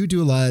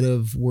do a lot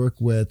of work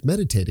with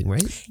meditating,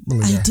 right,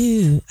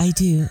 Melinda? I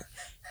do.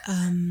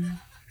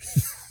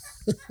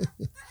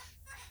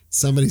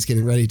 Somebody's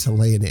getting ready to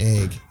lay an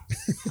egg.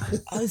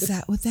 Oh, is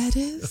that what that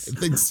is? I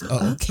think so.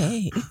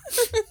 Okay.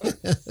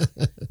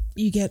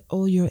 You get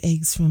all your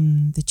eggs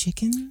from the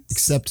chickens?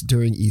 Except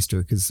during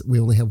Easter, because we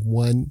only have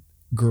one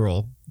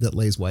girl that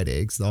lays white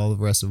eggs. All the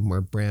rest of them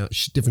are brown,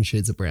 different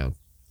shades of brown.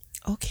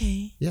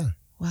 Okay. Yeah.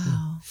 Wow.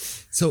 Yeah.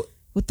 So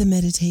with the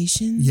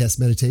meditation? Yes,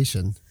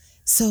 meditation.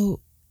 So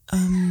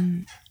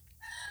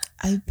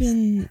I've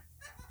been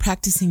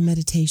practicing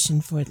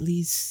meditation for at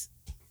least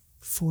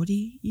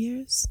 40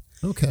 years.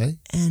 Okay.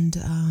 And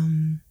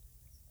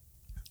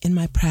in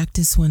my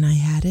practice, when I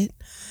had it,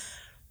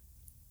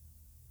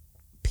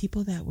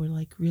 people that were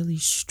like really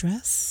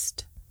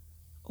stressed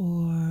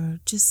or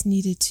just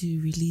needed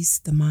to release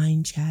the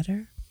mind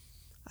chatter,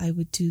 I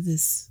would do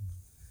this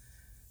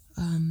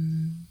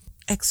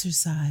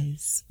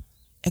exercise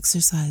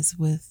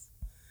with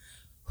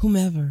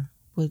whomever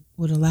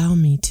would allow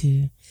me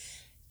to.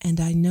 And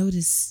I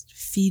noticed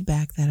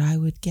feedback that I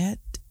would get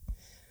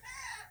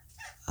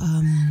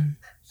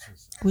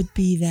would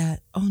be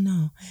that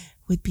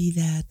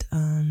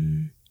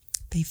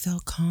they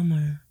felt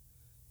calmer,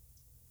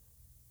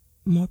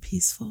 more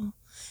peaceful,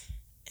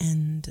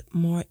 and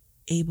more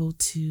able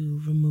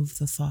to remove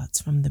the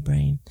thoughts from the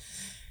brain,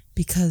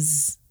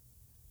 because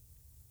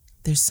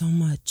there's so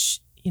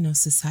much,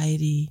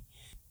 society,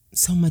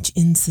 so much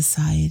in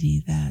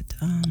society that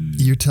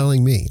You're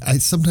telling me. I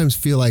sometimes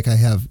feel like I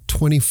have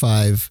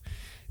 25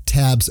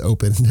 tabs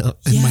open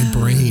in my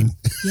brain.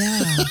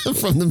 Yeah.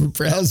 From the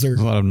browser.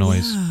 A lot of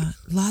noise. Yeah,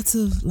 lots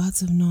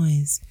of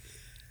noise.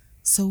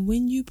 So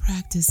when you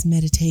practice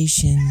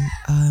meditation,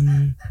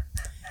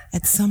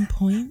 at some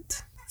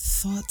point,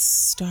 thoughts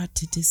start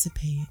to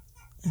dissipate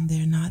and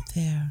they're not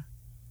there.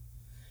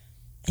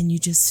 And you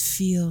just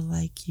feel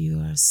like you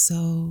are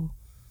so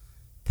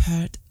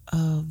part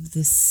of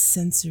this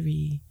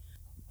sensory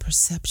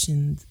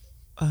perception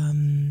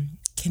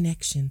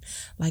connection.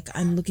 Like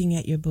I'm looking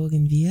at your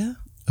bougainvillea.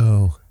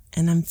 Oh.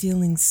 And I'm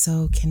feeling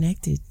so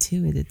connected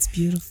to it. It's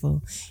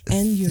beautiful.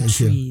 And your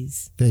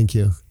trees. Thank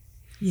you.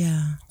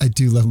 Yeah. I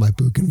do love my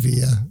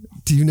bougainvillea.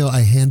 Do you know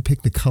I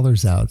handpicked the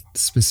colors out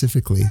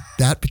specifically?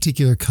 That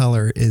particular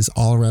color is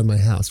all around my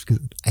house because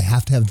I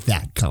have to have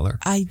that color.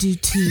 I do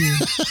too.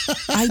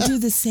 I do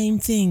the same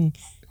thing.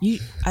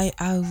 I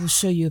will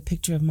show you a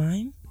picture of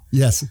mine.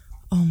 Yes.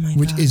 Oh my God.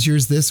 Which is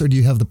yours this, or do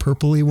you have the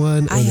purpley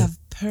one? I have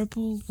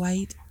purple,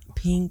 white,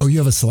 pink. Oh, you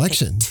have a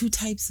selection. Two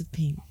types of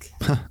pink.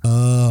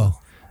 Oh.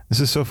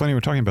 This is so funny we're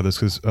talking about this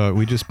because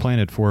we just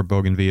planted 4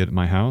 bougainvillea at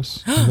my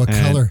house. What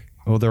color?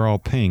 Well, they're all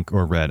pink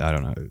or red. I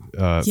don't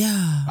know.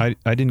 Yeah.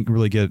 I didn't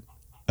really get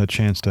a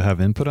chance to have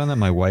input on that.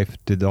 My wife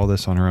did all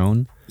this on her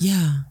own.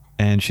 Yeah.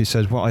 And she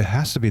said, well, it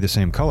has to be the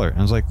same color. And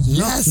I was like,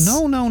 Yes.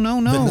 no.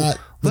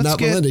 But not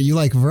Melinda. You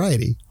like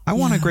variety. I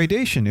want a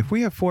gradation. If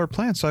we have 4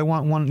 plants, I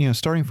want one,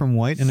 starting from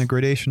white and a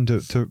gradation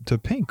to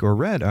pink or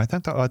red. I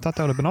thought that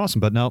would have been awesome.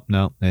 But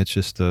no, it's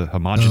just the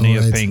homogeny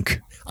of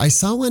pink. I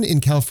saw one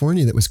in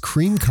California that was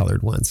cream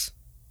colored once.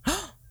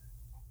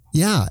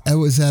 Yeah, I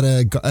was at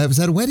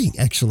a wedding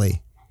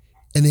actually.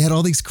 And they had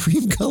all these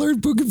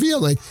cream-colored bougainvillea.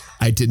 Like,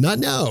 I did not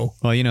know.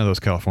 Well,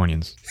 those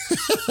Californians.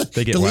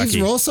 They get the wacky. leaves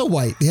were also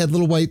white. They had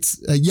little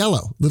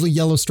little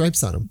yellow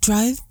stripes on them.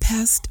 Drive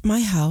past my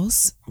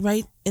house,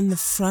 right in the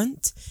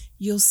front,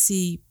 you'll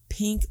see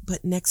pink,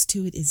 but next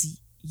to it is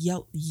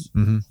yellow.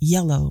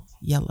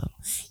 Yeah.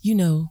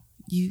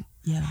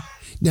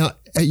 Now,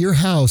 at your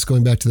house,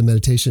 going back to the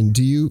meditation,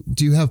 do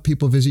you have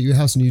people visit your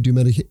house and you do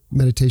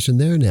meditation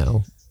there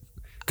now?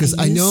 Because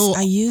I know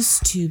I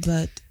used to,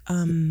 but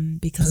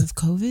because of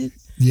COVID,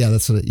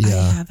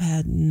 I have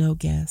had no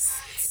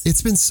guests.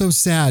 It's been so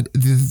sad.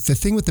 The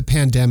thing with the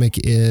pandemic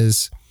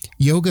is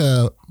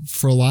yoga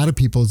for a lot of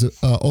people is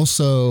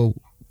also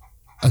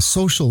a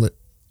social.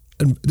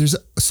 There's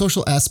a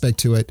social aspect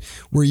to it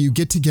where you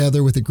get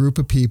together with a group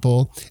of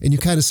people and you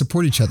kind of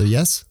support each other.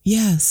 Yes.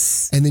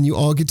 Yes. And then you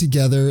all get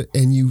together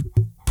and you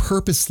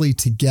purposely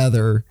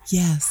together.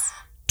 Yes.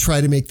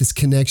 Try to make this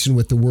connection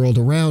with the world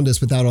around us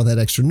without all that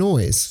extra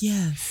noise.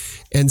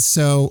 Yes. And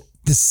so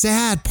the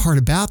sad part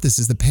about this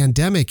is the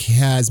pandemic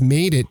has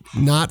made it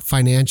not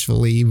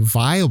financially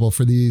viable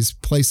for these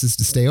places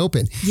to stay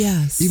open.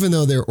 Yes. Even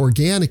though they're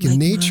organic in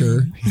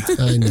nature.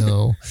 I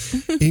know.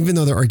 Even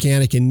though they're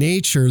organic in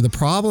nature, the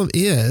problem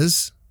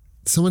is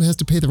someone has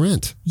to pay the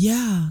rent.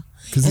 Yeah.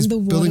 Because these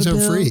buildings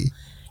aren't free.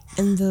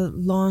 And the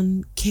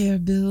lawn care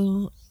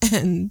bill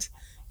and...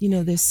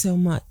 there's so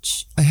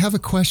much. I have a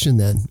question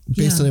then,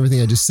 based on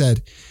everything I just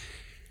said.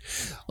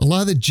 A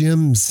lot of the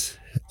gyms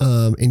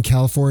in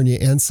California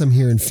and some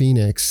here in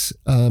Phoenix,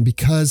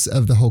 because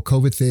of the whole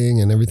COVID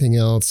thing and everything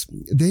else,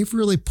 they've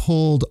really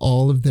pulled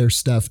all of their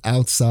stuff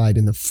outside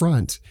in the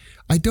front.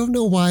 I don't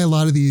know why a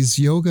lot of these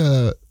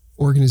yoga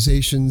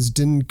organizations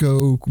didn't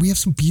go. We have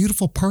some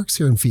beautiful parks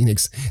here in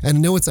Phoenix, and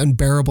I know it's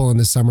unbearable in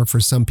the summer for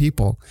some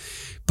people,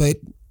 but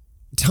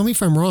tell me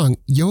if I'm wrong.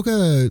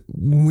 Yoga,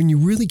 when you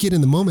really get in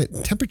the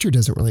moment, temperature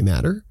doesn't really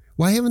matter.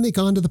 Why haven't they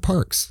gone to the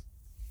parks?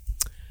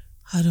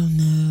 I don't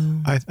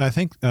know. I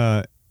think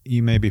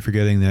you may be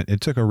forgetting that it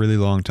took a really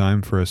long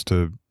time for us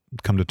to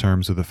come to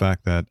terms with the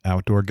fact that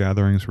outdoor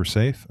gatherings were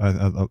safe.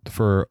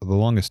 For the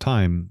longest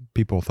time,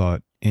 people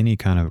thought any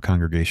kind of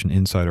congregation,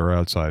 inside or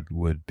outside,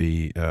 would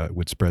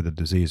spread the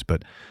disease.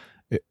 But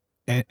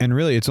And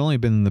really, it's only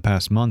been in the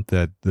past month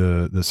that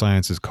the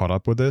science has caught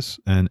up with this,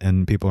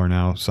 and people are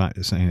now saying,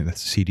 the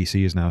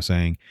CDC is now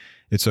saying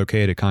it's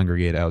okay to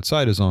congregate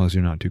outside as long as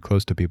you're not too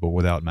close to people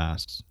without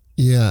masks.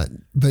 Yeah,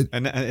 but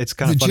and it's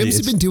kind of funny. The gyms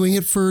have been doing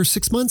it for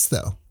 6 months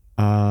though.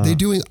 They're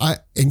doing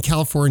in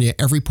California,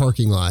 every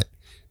parking lot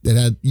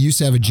that used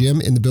to have a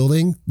gym in the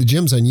building, the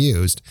gym's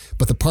unused,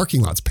 but the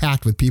parking lot's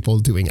packed with people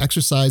doing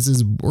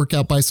exercises,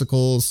 workout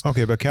bicycles.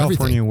 Okay, but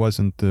California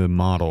wasn't the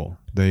model.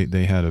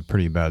 They had a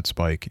pretty bad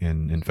spike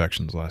in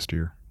infections last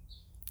year.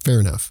 Fair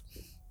enough.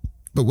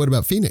 But what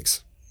about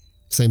Phoenix?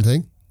 Same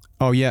thing?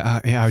 Oh,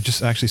 yeah. I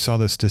just actually saw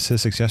the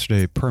statistics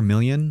yesterday. Per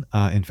million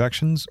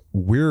infections,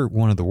 we're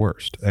one of the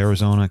worst.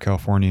 Arizona,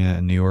 California,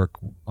 and New York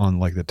on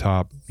like the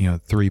top,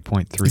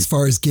 3.3. As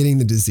far as getting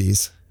the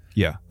disease.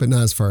 Yeah. But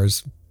not as far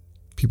as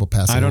people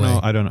passing away.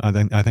 I don't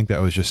know. I think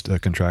that was just a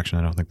contraction.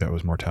 I don't think that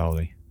was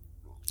mortality.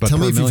 But tell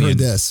me if you've heard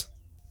this.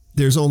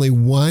 There's only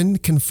one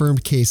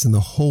confirmed case in the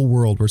whole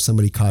world where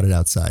somebody caught it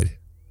outside.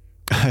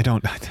 I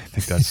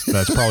think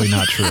that's probably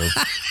not true.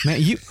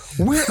 Man,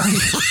 where are you?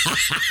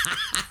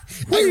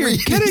 Where are you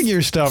getting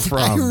your stuff from?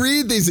 I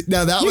read these.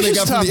 Now that one I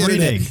got from the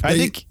internet. I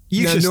think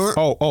you should.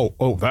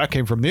 That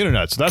came from the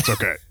internet, so that's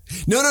okay.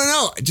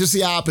 No. Just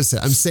the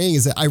opposite. I'm saying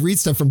is that I read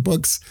stuff from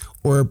books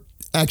or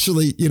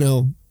actually,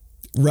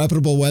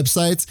 reputable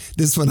websites.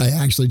 This one I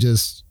actually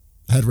just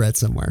had read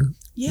somewhere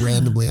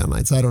randomly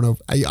online. So I don't know.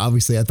 I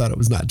thought it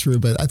was not true,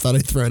 but I thought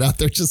I'd throw it out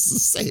there just the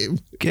same.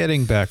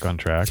 Getting back on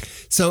track.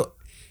 So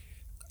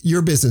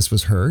your business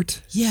was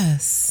hurt.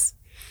 Yes.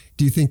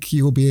 Do you think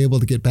you will be able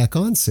to get back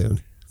on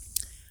soon?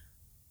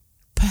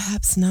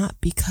 Perhaps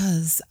not,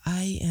 because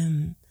I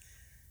am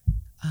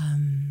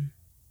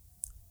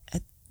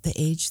at the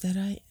age that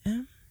I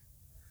am.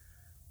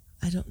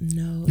 I don't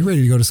know. You're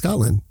ready to go to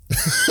Scotland.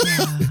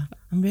 Yeah,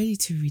 I'm ready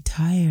to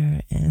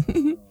retire.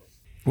 And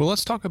well,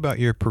 let's talk about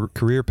your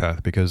career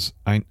path, because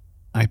I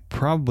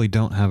probably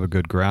don't have a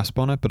good grasp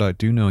on it, but I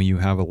do know you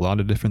have a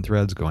lot of different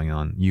threads going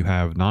on. You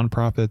have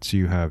nonprofits,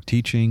 you have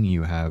teaching,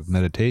 you have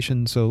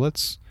meditation. So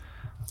let's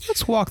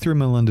walk through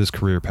Melinda's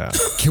career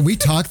path. Can we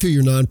talk through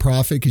your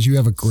nonprofit? Because you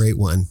have a great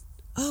one.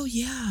 Oh,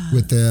 yeah.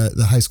 With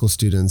the high school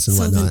students and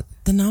whatnot.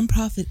 The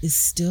nonprofit is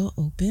still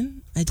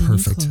open. I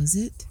didn't close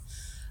it.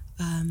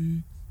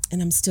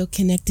 And I'm still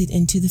connected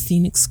into the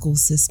Phoenix school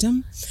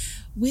system,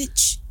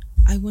 which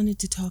I wanted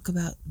to talk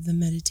about the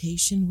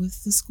meditation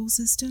with the school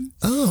system.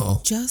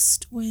 Oh.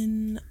 Just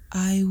when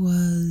I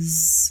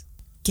was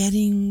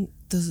getting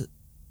the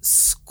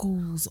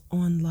schools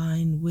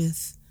online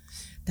with,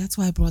 that's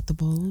why I brought the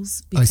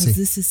bowls, because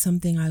this is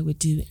something I would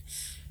do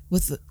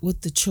with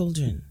the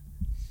children.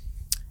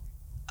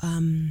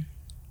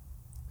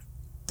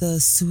 The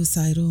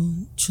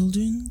suicidal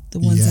children, the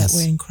ones that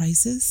were in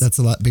crisis. That's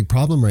a big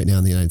problem right now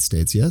in the United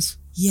States, yes?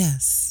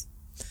 Yes.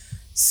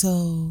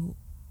 So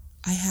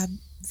I have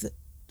the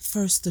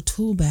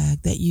tool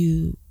bag that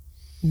you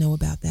know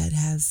about that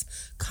has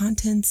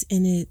contents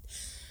in it,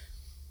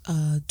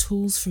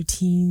 tools for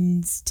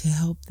teens to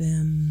help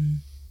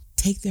them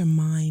take their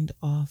mind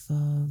off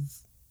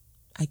of,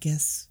 I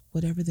guess,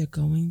 whatever they're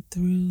going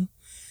through.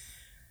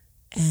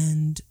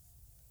 And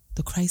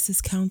the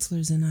crisis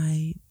counselors and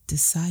I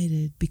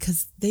decided,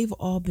 because they've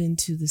all been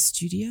to the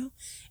studio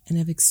and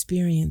have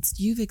experienced,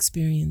 you've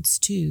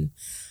experienced too.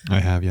 I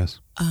have, yes.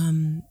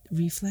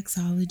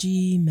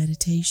 Reflexology,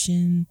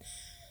 meditation,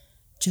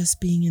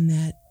 just being in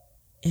that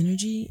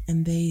energy,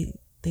 and they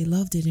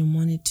loved it and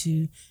wanted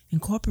to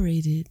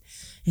incorporate it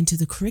into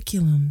the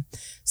curriculum.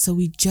 So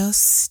we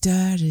just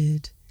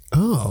started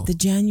the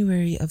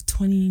January of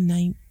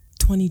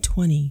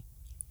 2020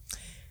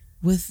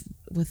 with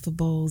the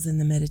bowls and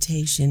the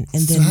meditation.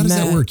 And then so how does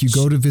that work? You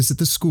go to visit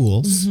the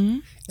schools,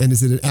 and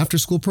is it an after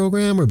school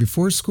program or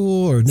before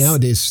school, or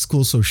nowadays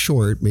school's so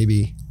short,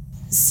 maybe?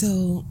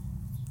 So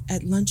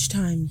at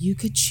lunchtime, you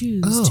could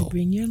choose to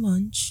bring your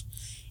lunch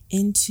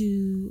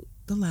into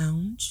the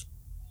lounge,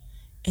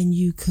 and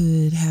you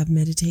could have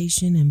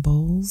meditation and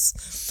bowls.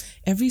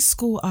 Every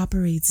school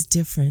operates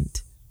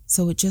different,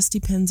 so it just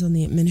depends on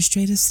the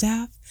administrative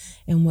staff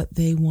and what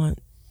they want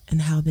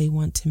and how they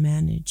want to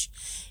manage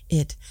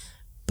it.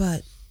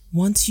 But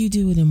once you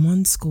do it in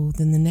one school,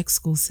 then the next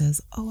school says,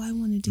 oh, I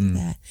want to do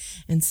that.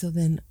 And so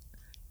then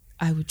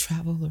I would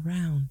travel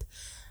around.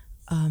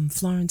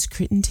 Florence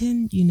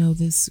Crittenton, you know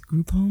this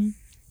group home?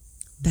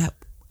 That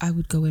I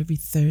would go every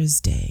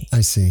Thursday.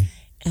 I see.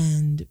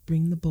 And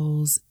bring the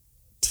bowls,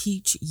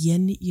 teach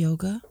yin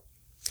yoga,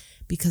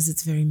 because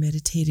it's very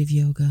meditative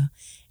yoga,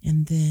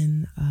 and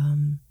then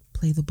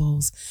play the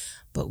bowls.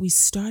 But we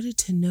started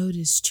to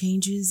notice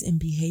changes in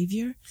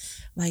behavior,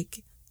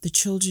 like the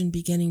children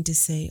beginning to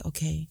say,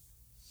 okay,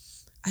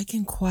 I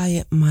can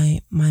quiet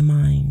my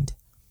mind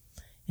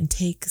and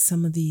take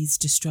some of these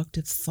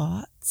destructive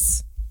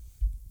thoughts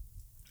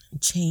and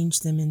change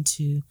them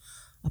into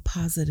a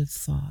positive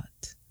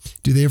thought.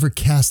 Do they ever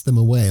cast them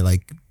away,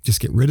 like just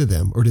get rid of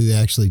them, or do they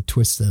actually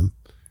twist them,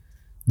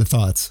 the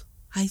thoughts?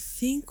 I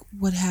think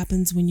what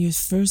happens when you're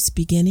first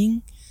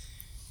beginning,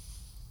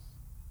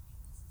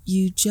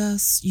 you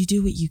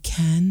do what you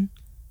can.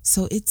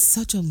 So it's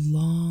such a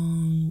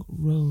long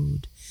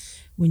road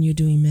when you're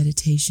doing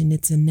meditation.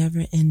 It's a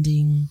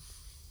never-ending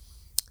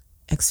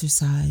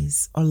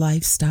exercise or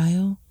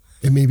lifestyle.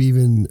 And maybe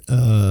even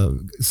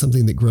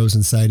something that grows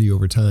inside you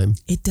over time.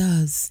 It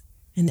does.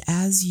 And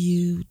as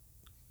you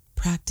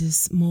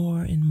practice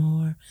more and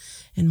more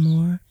and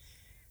more,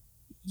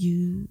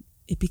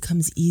 it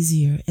becomes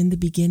easier. In the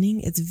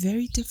beginning, it's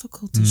very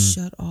difficult to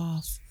shut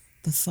off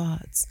the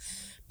thoughts,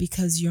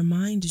 because your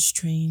mind is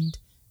trained,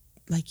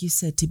 like you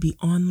said, to be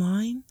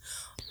online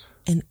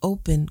and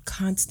open,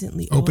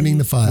 constantly opening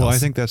the files. Well, I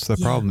think that's the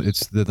problem.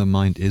 It's that the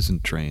mind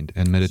isn't trained,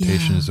 and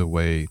meditation is a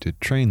way to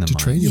train the mind.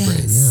 To train your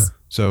brain, yeah.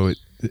 So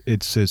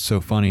it's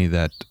so funny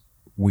that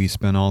we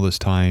spend all this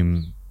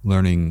time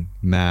learning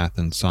math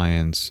and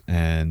science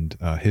and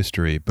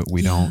history, but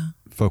we don't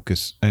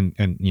focus and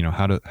you know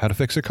how to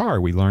fix a car.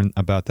 We learn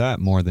about that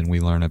more than we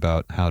learn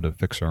about how to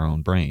fix our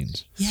own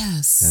brains.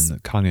 Yes. And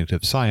the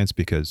cognitive science,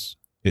 because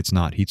it's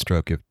not heat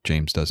stroke if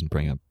James doesn't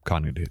bring up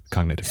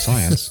cognitive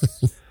science.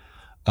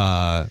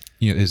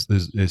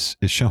 Is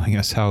showing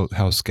us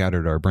how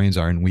scattered our brains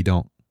are, and we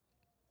don't.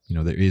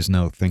 There is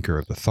no thinker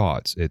of the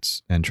thoughts.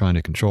 And trying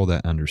to control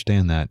that,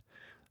 understand that,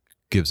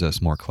 gives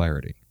us more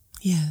clarity.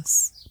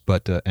 Yes.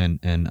 But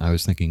and I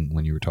was thinking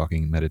when you were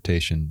talking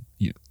meditation,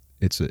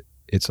 it's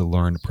a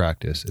learned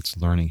practice. It's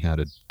learning how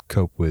to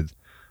cope with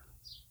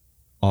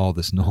all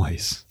this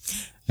noise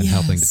and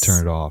helping to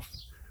turn it off.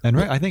 And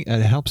I think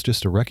it helps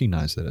just to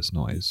recognize that it's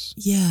noise.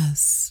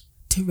 Yes,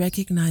 to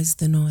recognize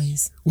the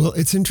noise. Well,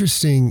 it's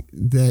interesting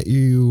that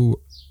you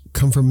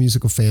come from a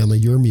musical family.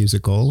 You're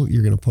musical.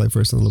 You're going to play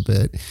for us in a little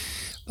bit.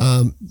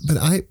 But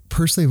I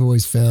personally have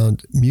always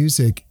found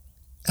music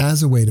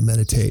as a way to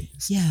meditate.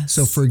 Yes.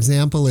 So, for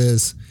example,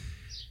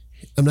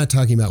 I'm not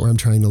talking about where I'm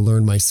trying to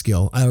learn my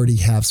skill. I already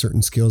have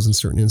certain skills in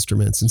certain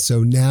instruments. And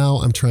so now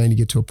I'm trying to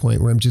get to a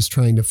point where I'm just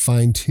trying to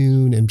fine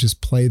tune and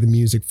just play the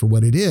music for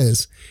what it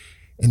is.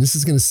 And this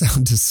is going to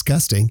sound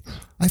disgusting.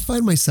 I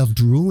find myself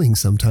drooling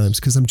sometimes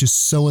because I'm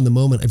just so in the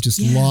moment. I've just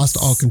lost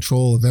all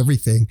control of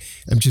everything.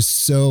 I'm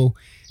just so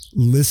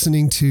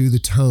listening to the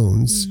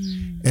tones,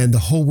 and the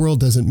whole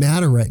world doesn't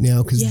matter right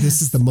now because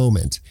this is the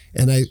moment.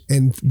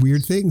 And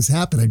weird things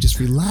happen. I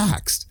just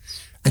relaxed.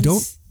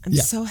 I'm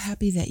so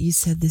happy that you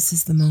said this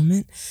is the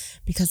moment,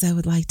 because I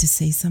would like to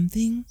say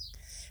something.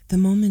 The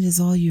moment is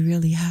all you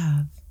really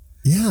have.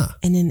 Yeah.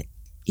 And in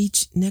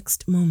each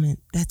next moment,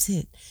 that's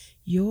it.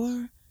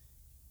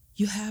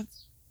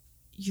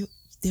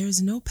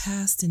 There's no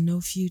past and no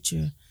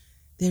future.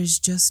 There's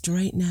just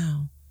right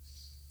now.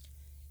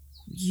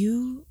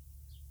 You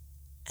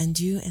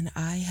and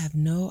I have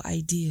no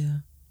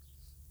idea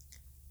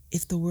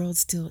if the world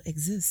still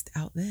exists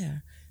out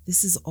there.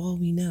 This is all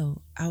we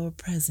know, our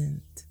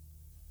present.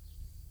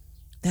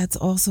 That's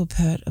also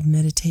part of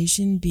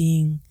meditation,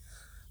 being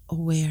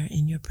aware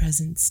in your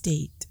present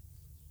state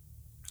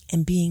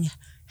and being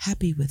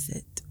happy with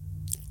it.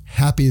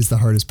 Happy is the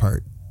hardest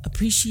part.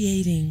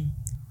 Appreciating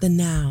the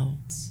now,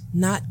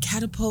 not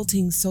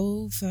catapulting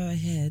so far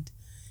ahead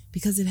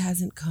because it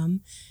hasn't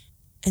come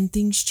and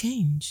things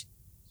change.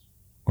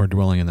 Or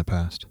dwelling in the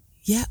past.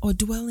 Yeah, or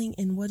dwelling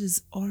in what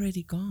is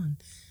already gone.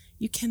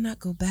 You cannot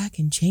go back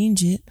and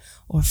change it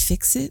or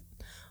fix it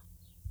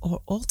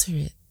or alter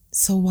it.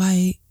 So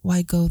why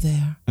go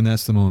there? And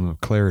that's the moment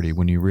of clarity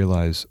when you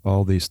realize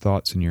all these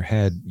thoughts in your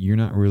head, you're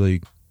not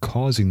really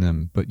causing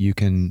them, but you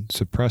can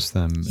suppress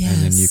them. Yes.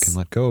 And then you can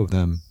let go of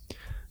them.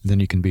 And then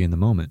you can be in the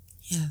moment.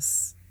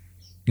 Yes.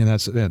 And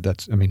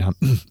that's I mean, I'm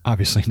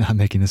obviously not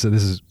making this.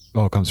 This is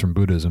all comes from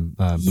Buddhism,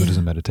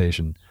 Buddhism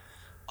meditation.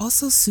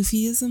 Also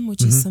Sufism,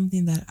 which is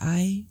something that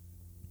I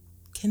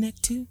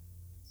connect to.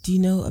 Do you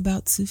know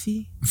about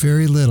Sufi?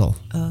 Very little.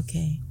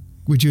 Okay.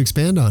 Would you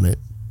expand on it?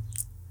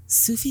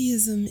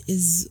 Sufism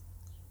is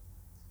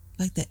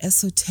like the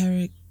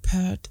esoteric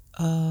part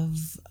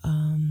of,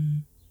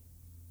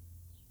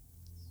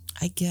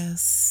 I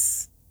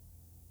guess,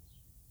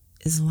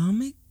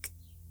 Islamic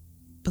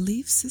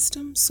belief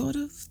system, sort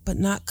of, but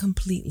not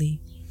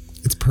completely.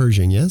 It's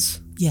Persian, yes?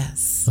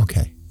 Yes.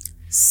 Okay.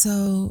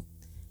 So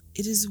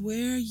it is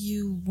where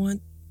you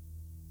want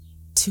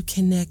to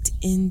connect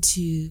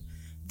into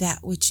that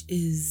which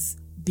is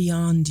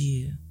beyond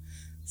you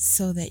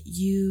so that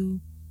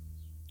you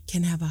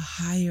can have a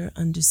higher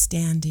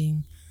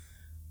understanding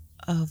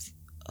of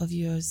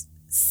your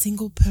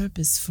single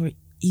purpose for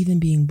even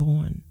being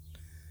born.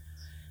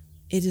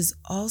 It is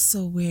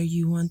also where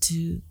you want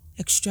to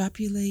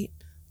extrapolate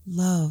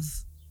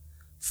love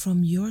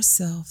from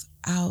yourself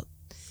out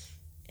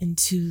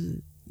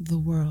into the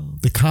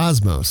world. The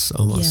cosmos,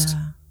 almost.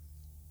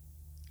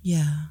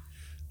 Yeah.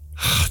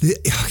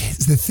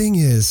 The thing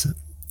is,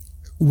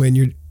 when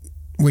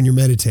you're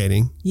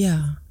meditating,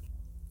 Yeah.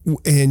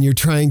 and you're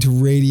trying to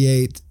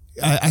radiate,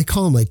 I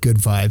call them like good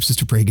vibes, just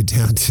to break it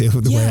down to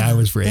the way I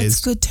was raised.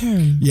 That's a good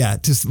term. Yeah,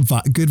 just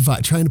good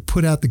vibe, trying to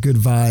put out the good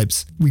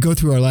vibes. We go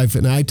through our life,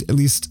 and I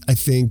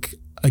think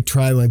I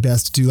try my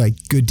best to do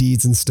like good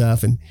deeds and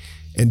stuff, and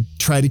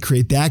try to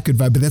create that good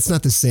vibe. But that's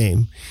not the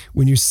same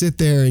when you sit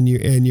there and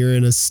you're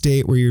in a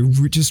state where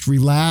you're just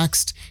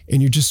relaxed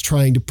and you're just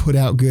trying to put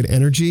out good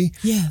energy.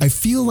 Yeah. I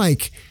feel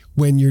like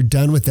when you're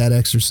done with that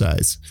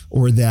exercise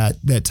or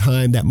that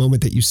time, that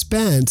moment that you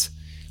spent,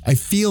 I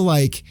feel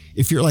like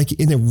if you're like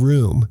in a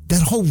room,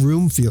 that whole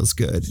room feels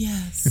good.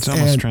 Yes. It's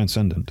almost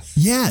transcendent.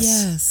 Yes.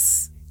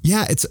 Yes.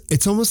 Yeah.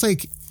 It's almost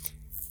like,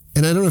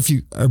 and I don't know if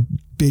you are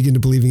big into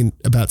believing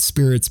about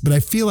spirits, but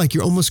I feel like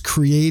you're almost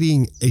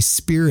creating a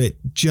spirit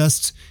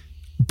just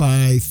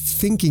by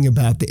thinking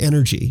about the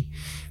energy.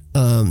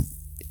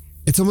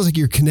 It's almost like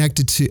you're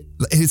connected to,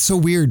 and it's so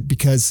weird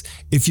because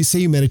if you say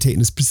you meditate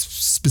in a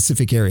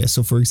specific area,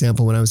 so for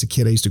example, when I was a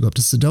kid, I used to go up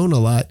to Sedona a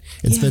lot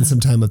and spend some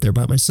time up there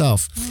by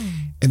myself.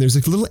 And there's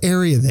like a little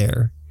area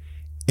there,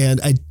 and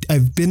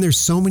I've been there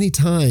so many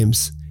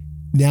times.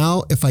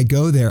 Now, if I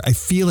go there, I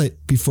feel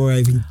it before I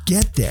even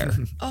get there.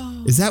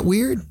 Oh, is that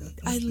weird?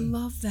 I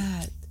love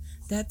that.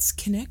 That's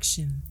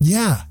connection.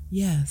 Yeah.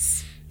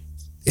 Yes.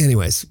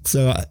 Anyways,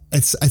 so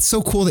it's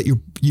so cool that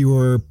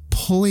you're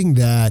pulling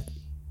that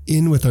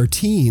in with our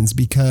teens,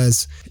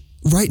 because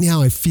right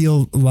now I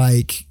feel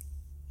like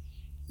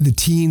the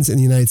teens in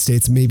the United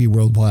States, maybe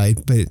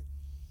worldwide, but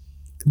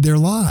they're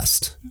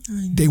lost.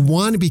 They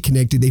want to be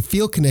connected. They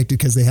feel connected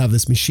because they have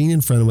this machine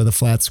in front of them with a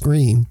flat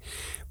screen.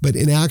 But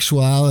in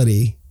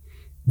actuality,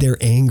 they're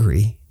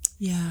angry.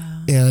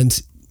 Yeah.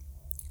 And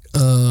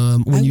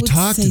when you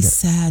talk to them,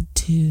 sad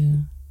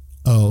too.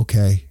 Oh,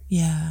 okay.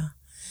 Yeah.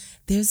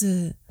 There's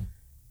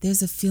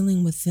a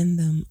feeling within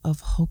them of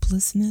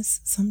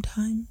hopelessness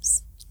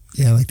sometimes.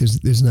 Yeah, like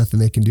there's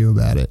nothing they can do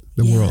about it.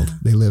 The world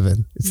they live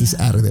in, it's just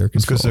out of their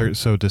control. Because they're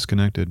so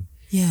disconnected.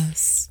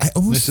 Yes. I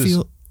almost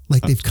feel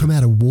like they've come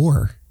out of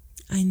war.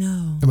 I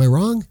know. Am I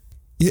wrong?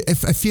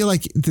 If I feel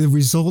like the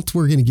result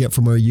we're going to get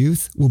from our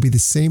youth will be the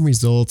same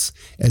results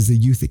as the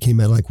youth that came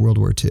out of like World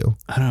War II.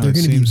 I don't know. They're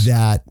going to be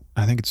that.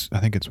 I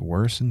think it's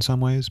worse in some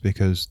ways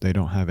because they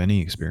don't have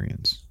any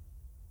experience.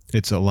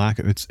 It's a lack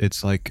of.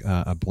 It's like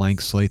a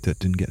blank slate that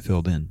didn't get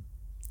filled in,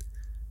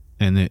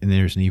 and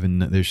there's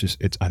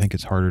just. I think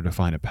it's harder to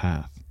find a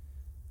path.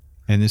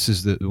 And this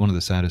is one of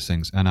the saddest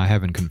things. And I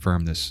haven't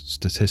confirmed this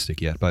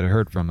statistic yet, but I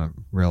heard from a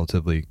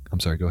relatively.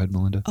 I'm sorry. Go ahead,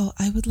 Melinda. Oh,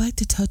 I would like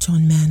to touch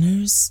on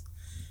manners,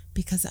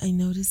 because I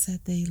notice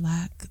that they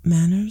lack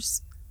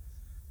manners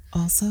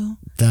also.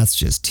 That's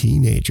just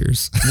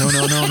teenagers.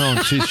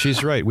 No.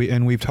 She's right.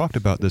 We've talked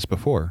about this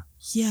before.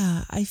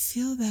 Yeah, I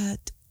feel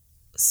that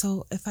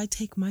So if I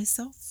take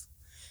myself,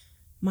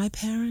 my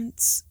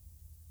parents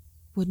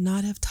would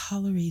not have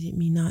tolerated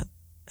me not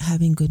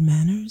having good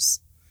manners.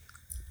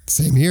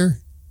 Same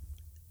here.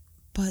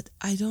 But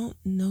I don't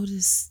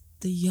notice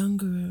the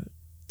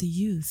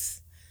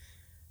youth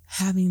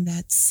having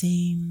that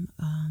same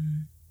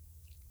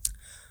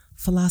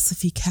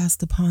philosophy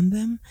cast upon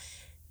them.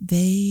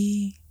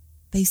 They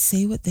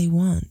say what they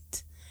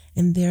want,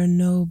 and there are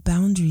no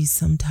boundaries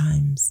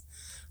sometimes.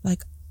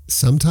 Like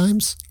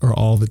sometimes or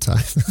all the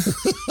time.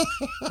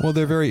 Well,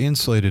 they're very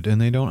insulated, and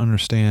they don't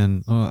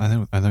understand.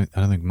 Well, I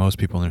don't think most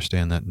people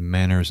understand that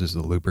manners is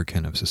the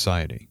lubricant of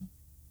society.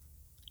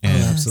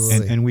 And, Yes.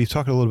 Absolutely. And we've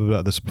talked a little bit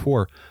about this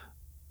before.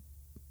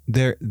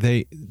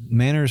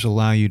 Manners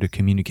allow you to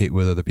communicate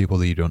with other people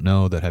that you don't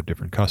know, that have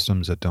different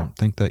customs, that don't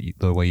think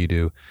the way you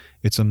do.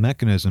 It's a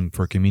mechanism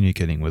for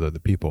communicating with other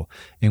people.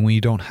 And when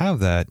you don't have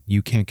that,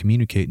 you can't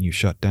communicate and you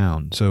shut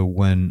down. So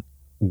when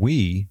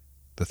we,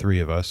 the three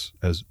of us,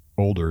 as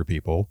older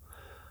people,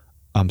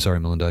 I'm sorry,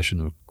 Melinda, I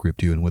shouldn't have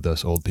grouped you in with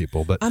us old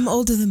people, but I'm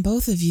older than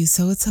both of you,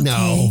 so it's okay.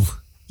 No.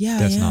 Yeah,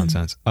 that's I am.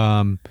 nonsense.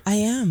 I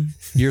am.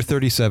 You're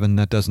 37.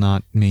 That does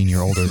not mean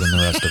you're older than the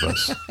rest of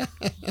us.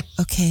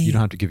 Okay. You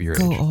don't have to give your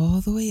Go age. all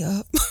the way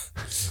up.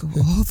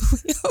 Go all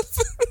the way up.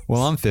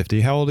 Well, I'm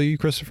 50. How old are you,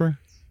 Christopher?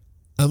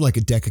 I'm like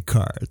a deck of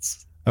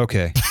cards.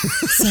 Okay.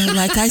 So,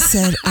 like I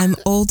said, I'm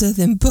older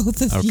than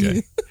both of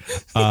you.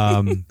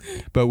 Okay.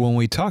 But when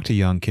we talk to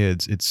young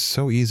kids, it's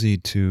so easy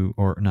to,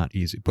 or not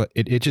easy, but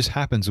it just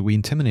happens that we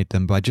intimidate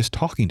them by just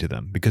talking to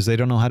them because they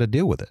don't know how to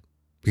deal with it,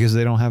 because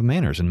they don't have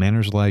manners, and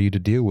manners allow you to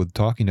deal with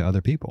talking to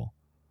other people.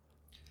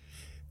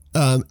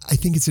 I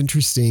think it's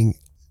interesting.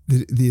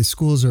 The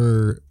schools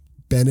are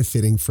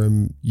benefiting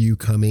from you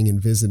coming and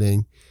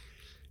visiting.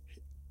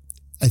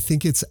 I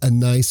think it's a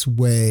nice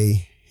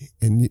way,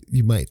 and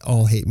you might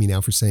all hate me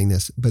now for saying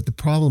this, but the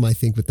problem I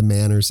think with the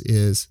manners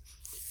is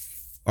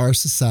our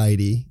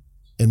society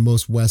and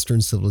most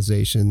Western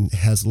civilization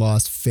has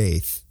lost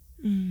faith.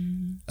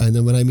 And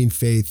then when I mean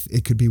faith,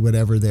 it could be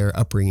whatever their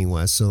upbringing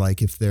was. So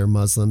like if they're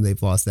Muslim,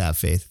 they've lost that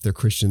faith. If they're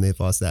Christian, they've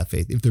lost that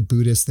faith. If they're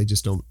Buddhist, they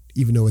just don't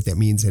even know what that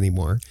means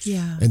anymore.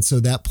 Yeah. And so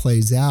that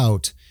plays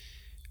out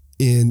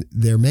in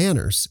their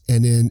manners.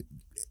 And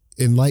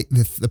in like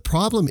the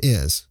problem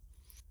is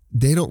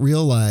they don't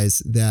realize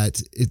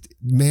that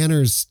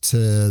manners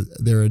to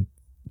their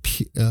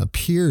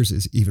peers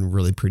is even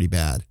really pretty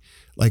bad.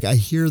 Like I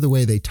hear the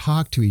way they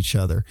talk to each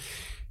other.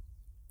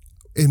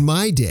 In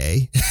my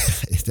day,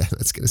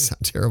 that's going to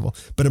sound terrible,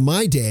 but in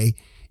my day,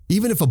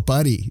 even if a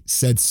buddy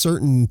said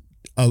certain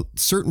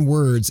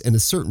words in a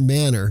certain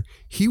manner,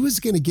 he was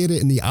going to get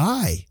it in the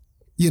eye,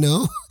 you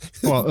know?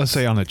 Well, let's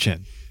say on the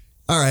chin.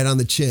 All right, on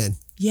the chin.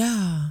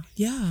 Yeah.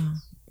 Yeah.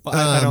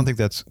 I don't think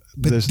that's...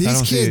 But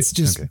these kids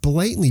just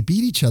blatantly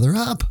beat each other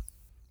up.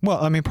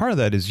 Well, I mean, part of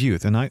that is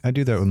youth, and I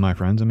do that with my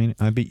friends. I mean,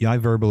 I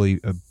verbally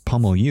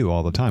pummel you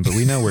all the time, but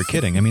we know we're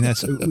kidding. I mean,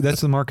 that's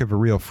the mark of a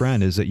real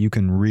friend, is that you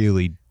can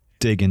really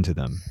dig into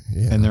them,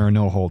 and there are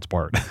no holds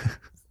barred.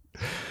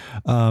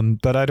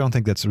 But I don't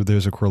think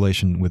there's a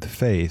correlation with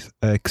faith,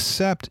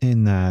 except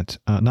in that,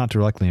 not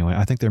directly anyway.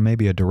 I think there may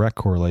be a direct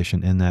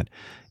correlation in that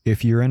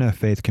if you're in a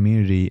faith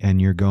community and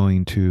you're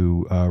going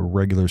to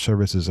regular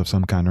services of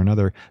some kind or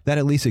another, that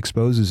at least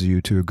exposes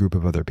you to a group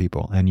of other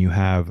people, and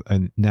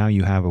now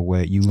you have a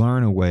way, you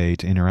learn a way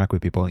to interact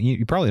with people.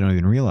 You probably don't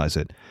even realize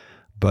it,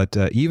 but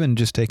even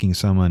just taking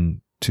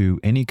someone to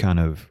any kind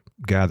of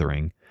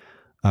gathering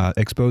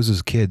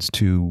exposes kids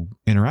to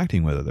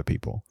interacting with other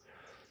people.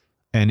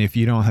 And if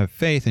you don't have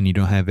faith and you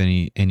don't have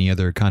any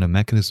other kind of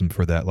mechanism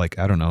for that, like,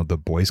 I don't know, the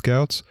Boy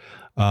Scouts,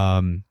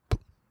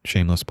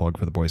 shameless plug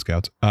for the Boy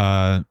Scouts,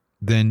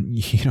 then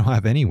you don't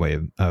have any way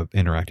of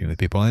interacting with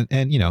people.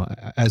 And, you know,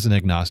 as an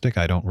agnostic,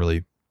 I don't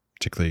really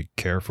particularly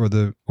care for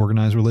the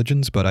organized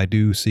religions, but I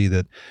do see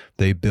that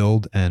they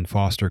build and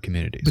foster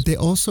communities. But they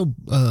also,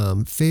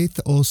 faith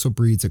also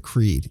breeds a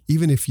creed.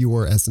 Even if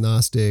you're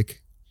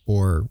agnostic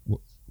or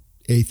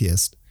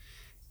atheist,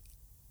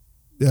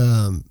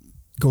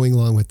 going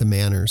along with the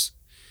manners,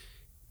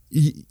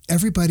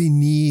 everybody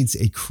needs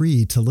a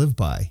creed to live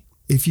by.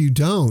 If you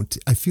don't,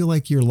 I feel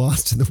like you're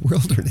lost in the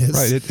wilderness.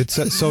 Right. It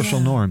sets social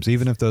norms.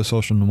 Even if those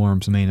social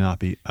norms may not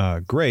be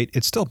great,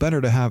 it's still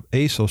better to have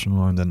a social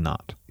norm than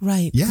not.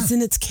 Right. Yeah. Because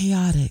then it's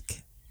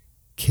chaotic.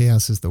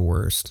 Chaos is the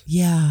worst.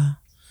 Yeah.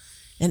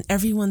 And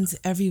everyone's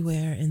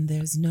everywhere and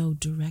there's no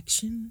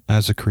direction.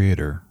 As a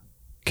creator,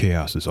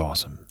 chaos is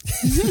awesome.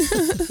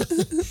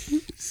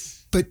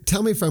 But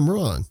tell me if I'm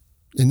wrong.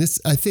 And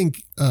this, I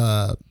think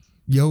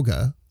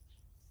yoga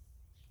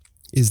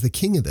is the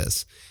king of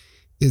this,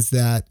 is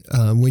that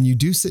when you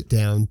do sit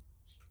down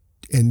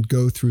and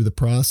go through the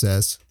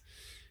process,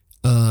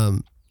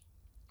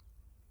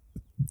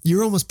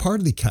 you're almost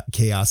part of the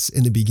chaos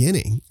in the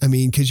beginning. I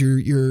mean, because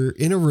you're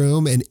in a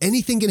room and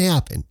anything can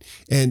happen.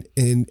 And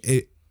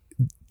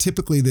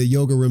typically the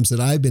yoga rooms that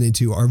I've been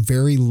into are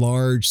very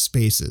large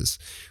spaces,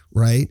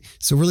 right?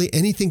 So really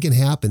anything can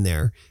happen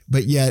there,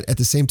 but yet at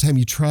the same time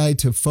you try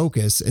to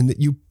focus and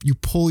that you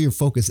pull your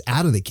focus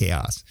out of the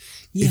chaos.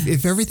 Yes.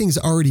 If everything's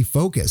already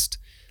focused,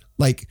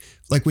 like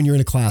when you're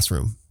in a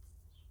classroom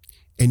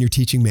and you're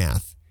teaching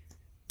math,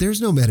 there's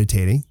no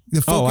meditating.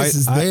 The focus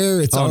is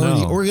there. It's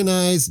already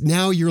organized.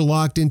 Now you're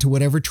locked into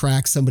whatever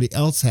track somebody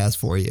else has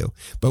for you.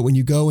 But when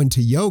you go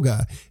into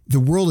yoga,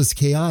 the world is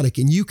chaotic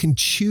and you can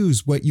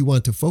choose what you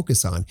want to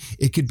focus on.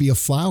 It could be a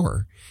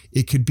flower.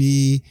 It could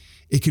be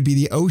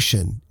the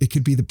ocean. It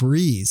could be the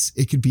breeze.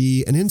 It could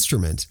be an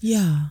instrument.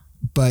 Yeah.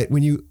 But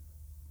it's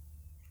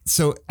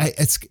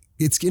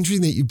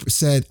interesting that you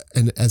said,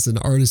 and as an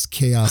artist,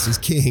 chaos is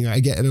king. I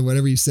get it,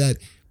 whatever you said,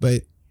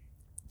 but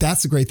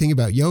that's the great thing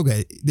about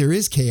yoga. There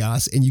is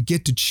chaos and you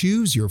get to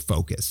choose your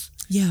focus.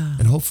 Yeah.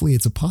 And hopefully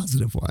it's a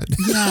positive one.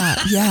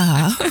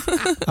 Yeah.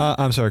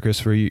 I'm sorry,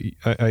 Christopher.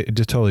 I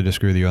just totally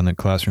disagree with you on the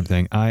classroom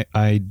thing. I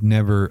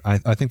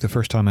think the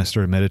first time I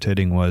started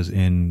meditating was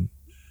in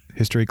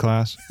history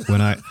class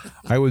when I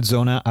would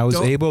zone out. I was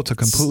able to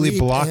completely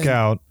block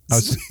out. I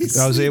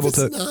was able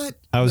to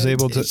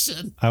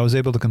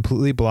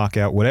completely block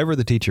out whatever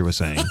the teacher was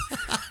saying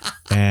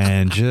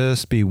and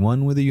just be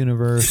one with the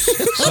universe.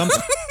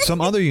 Some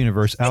other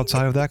universe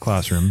outside of that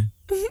classroom,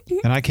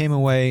 and I came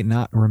away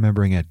not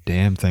remembering a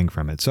damn thing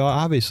from it. So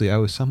obviously I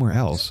was somewhere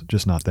else,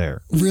 just not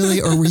there. Really?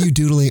 Or were you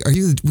doodling? Were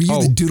you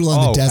the doodle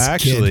on the desk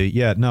actually, kid?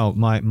 Yeah, no.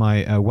 My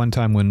one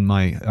time when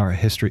our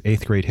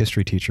 8th grade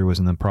history teacher was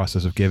in the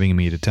process of giving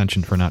me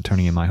detention for not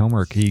turning in my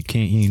homework,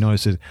 he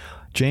noticed,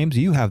 James,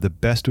 you have the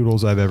best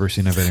doodles I've ever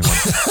seen of anyone.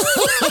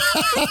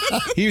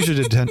 Here's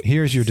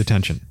your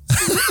detention.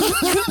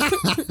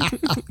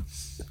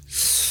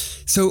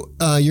 So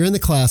you're in the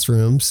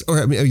classrooms,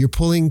 or you're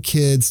pulling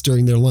kids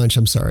during their lunch.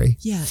 I'm sorry.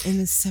 Yeah, in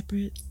a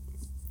separate.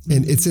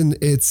 And it's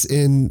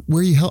in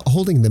where are you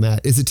holding them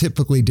at? Is it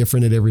typically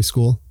different at every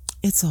school?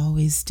 It's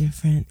always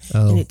different,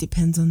 and it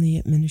depends on the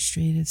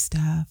administrative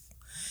staff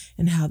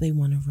and how they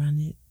want to run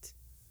it.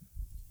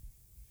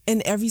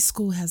 And every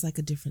school has like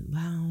a different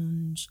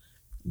lounge,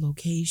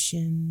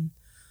 location,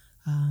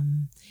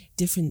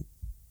 different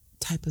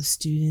type of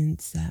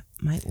students that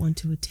might want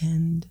to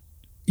attend.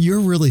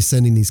 You're really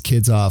sending these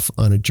kids off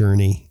on a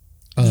journey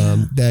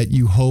that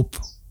you hope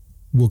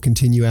will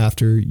continue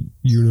after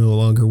you no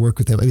longer work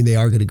with them. I mean, they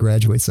are going to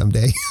graduate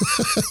someday.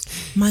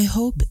 My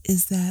hope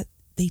is that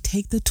they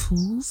take the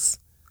tools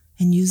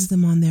and use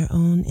them on their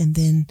own and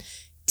then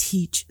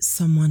teach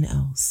someone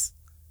else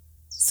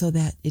so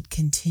that it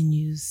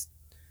continues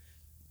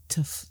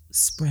to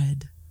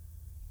spread.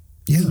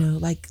 Yeah. You know,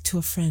 like to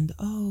a friend,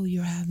 oh,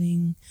 you're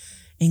having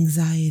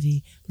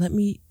anxiety. Let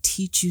me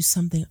teach you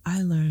something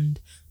I learned.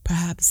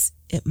 Perhaps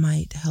it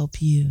might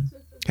help you.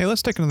 Hey,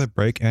 let's take another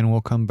break and we'll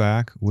come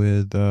back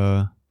with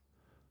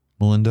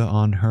Melinda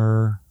on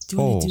her Do you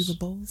bowls. want to do the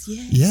bowls?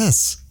 Yeah.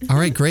 Yes. All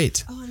right,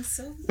 great. Oh, I'm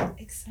so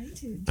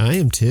excited. I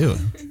am too.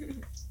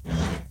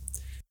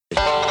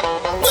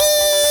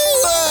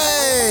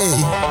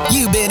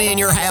 You've been in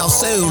your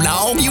house so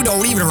long, you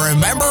don't even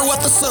remember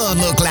what the sun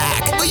looked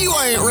like. But you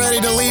ain't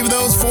ready to leave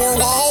those four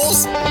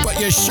walls. But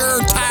you're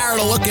sure tired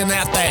of looking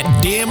at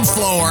that dim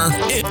floor.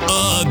 It's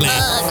ugly.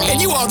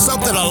 And you want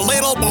something a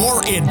little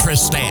more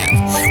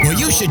interesting. Well,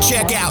 you should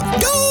check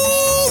out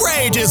Go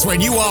Rageous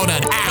when you want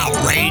an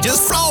outrageous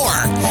floor.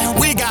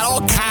 We got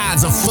all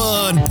kinds of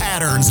fun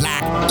patterns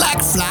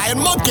like flying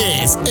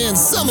monkeys and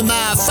some of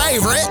my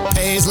favorite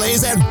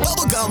paisleys and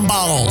bubblegum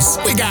balls.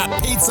 We got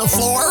pizza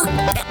floor,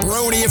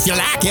 pepperoni if you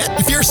like it.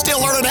 If you're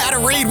still learning how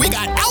to read, we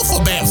got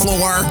alphabet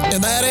floor.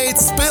 And that ain't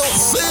spilt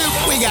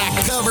soup. We got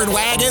covered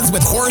wagons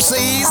with horses.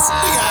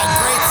 We got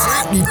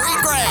grapefruit and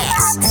green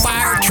grass,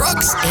 fire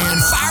trucks and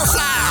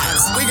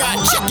fireflies. We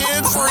got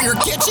chickens for your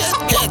kitchen.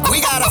 Heck,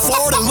 we got a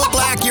floor to look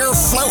like you're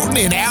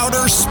floating in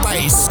outer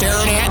space,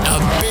 staring at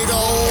a big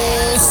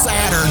old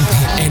Saturn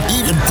and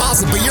even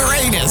possibly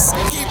Uranus.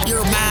 Keep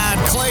your mind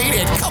clean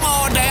and come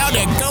on down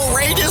to Go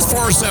Rageous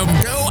for some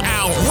Go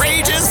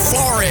Outrageous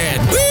flooring.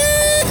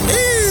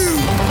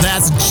 Woo-hoo!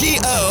 That's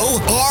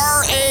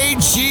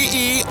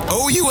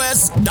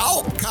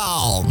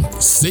GORAGEOUS.com.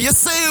 See you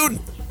soon.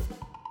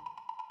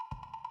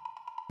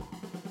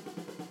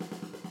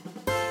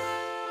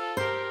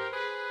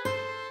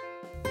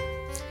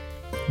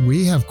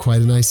 We have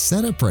quite a nice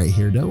setup right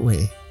here, don't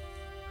we?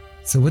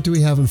 So what do we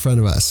have in front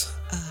of us?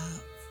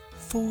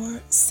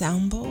 4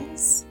 sound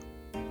bowls.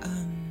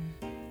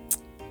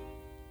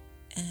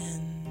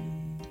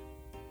 And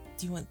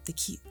do you want the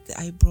key?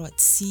 I brought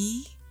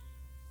C,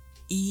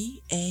 E,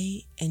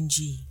 A, and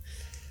G.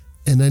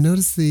 And I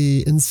noticed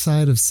the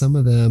inside of some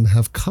of them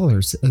have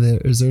colors.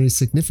 Is there any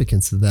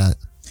significance of that?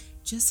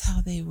 Just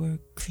how they were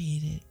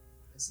created.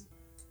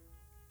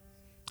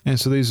 And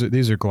so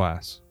these are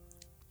glass,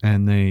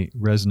 and they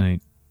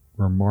resonate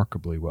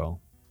remarkably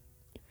well.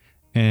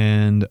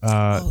 And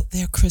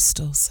they're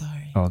crystal.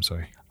 Sorry. I'm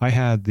sorry. I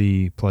had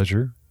the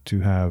pleasure to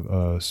have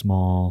a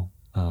small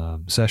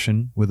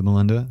session with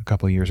Melinda a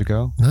couple of years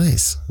ago.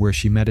 Nice. Where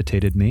she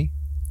meditated me.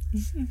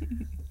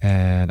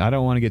 And I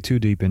don't want to get too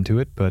deep into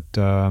it, but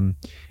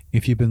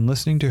if you've been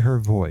listening to her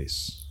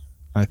voice,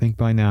 I think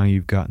by now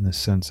you've gotten the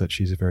sense that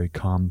she's a very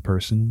calm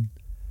person.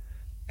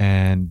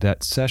 And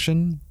that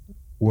session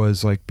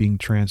was like being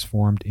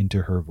transformed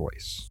into her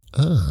voice.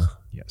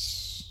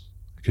 Yes.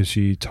 Because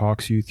she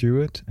talks you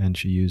through it, and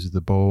she uses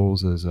the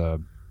bowls as a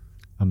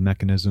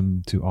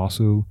mechanism to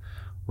also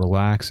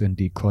relax and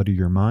declutter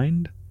your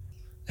mind.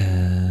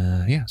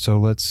 So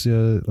let's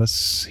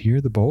hear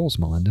the bowls,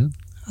 Melinda.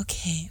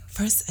 Okay,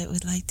 first I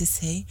would like to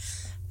say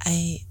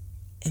I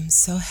am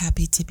so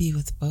happy to be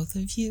with both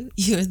of you.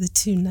 You're the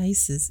two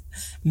nicest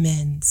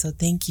men, so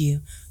thank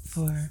you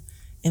for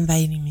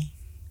inviting me.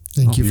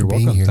 Thank you for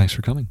being welcome. here. Thanks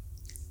for coming.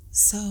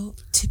 So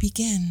to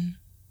begin,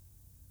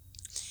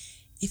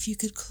 if you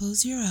could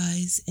close your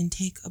eyes and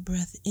take a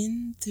breath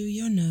in through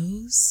your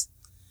nose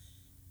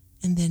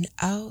and then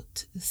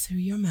out through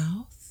your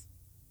mouth.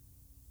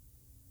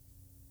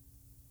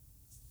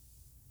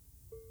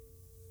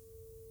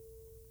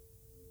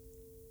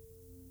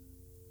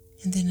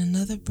 And then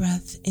another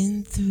breath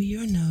in through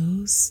your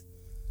nose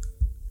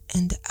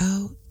and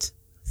out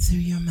through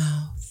your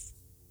mouth.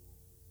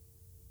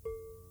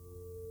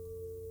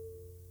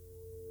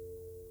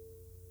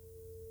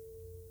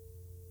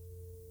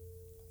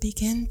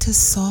 Begin to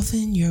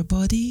soften your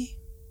body.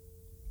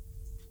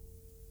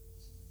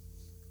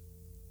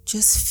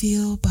 Just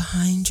feel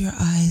behind your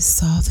eyes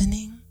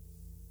softening.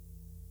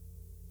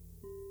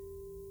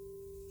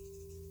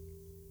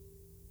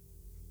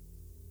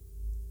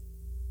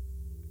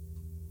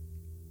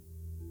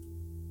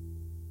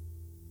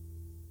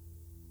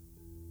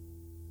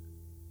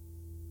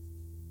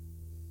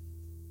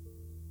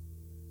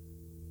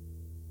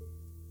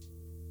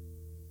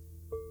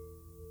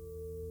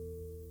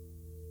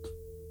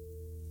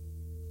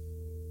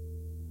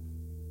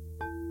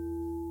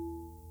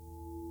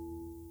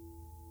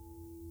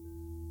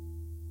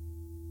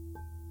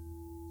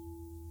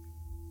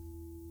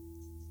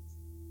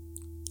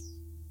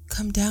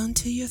 Come down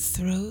to your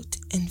throat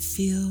and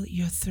feel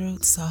your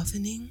throat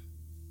softening.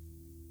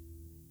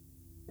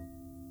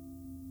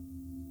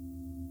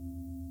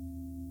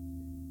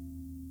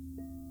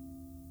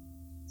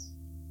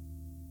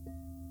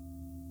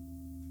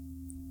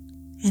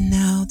 And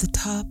now the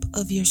top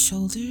of your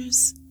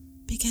shoulders,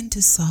 begin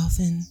to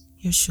soften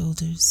your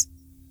shoulders.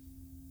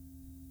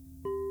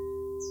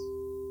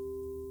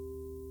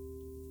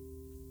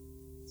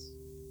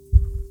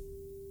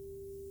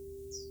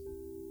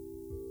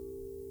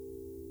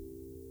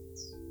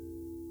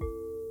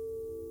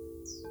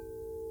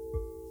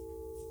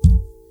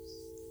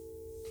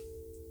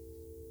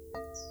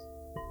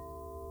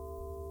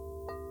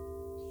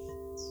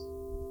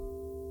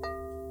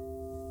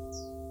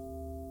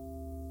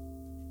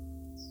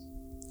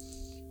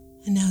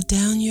 And now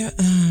down your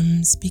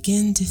arms,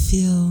 begin to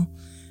feel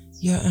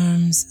your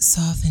arms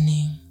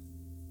softening.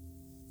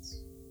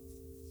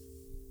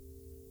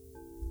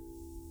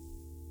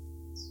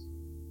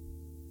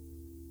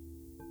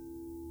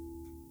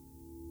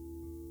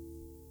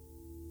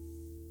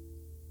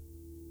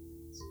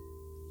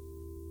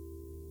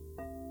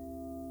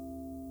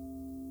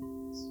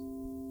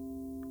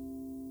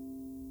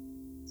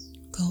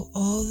 Go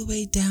all the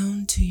way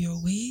down to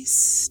your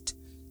waist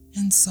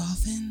and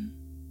soften.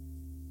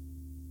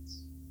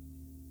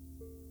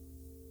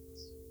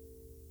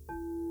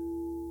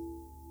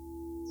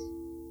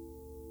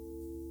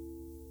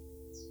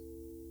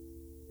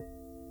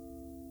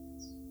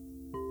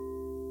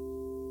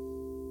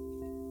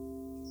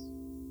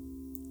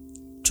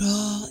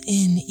 Draw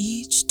in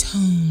each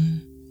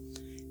tone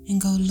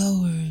and go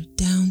lower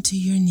down to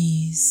your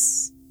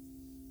knees.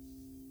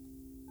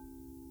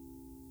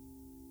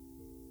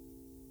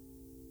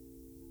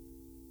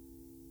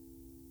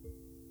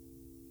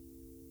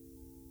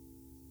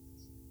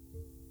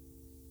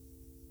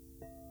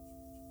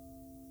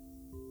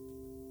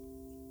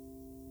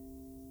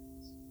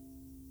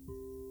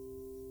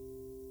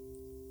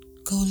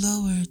 Go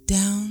lower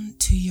down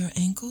to your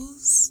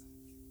ankles.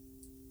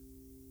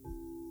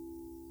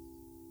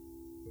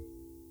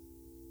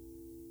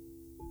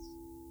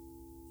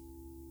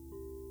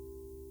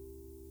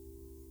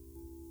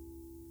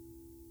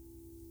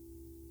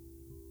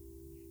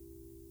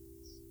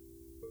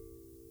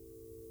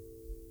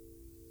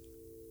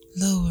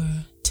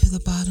 Lower to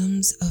the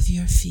bottoms of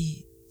your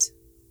feet.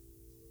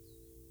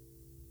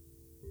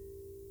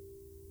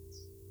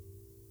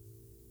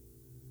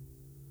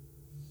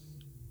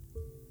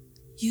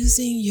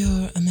 Using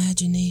your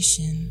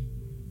imagination,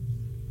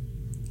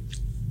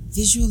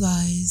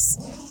 visualize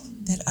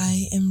that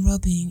I am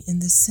rubbing in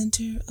the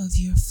center of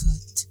your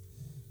foot,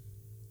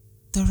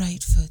 the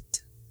right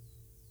foot.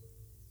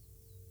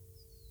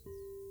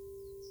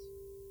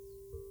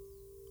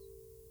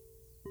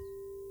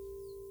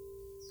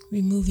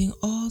 Removing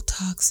all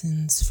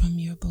toxins from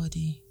your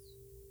body.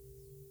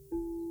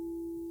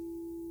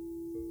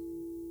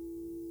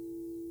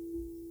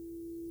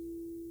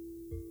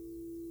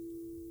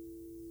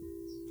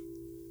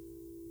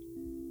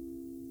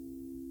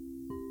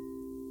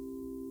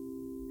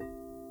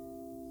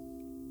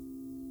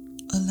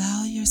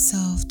 Allow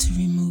yourself to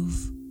remove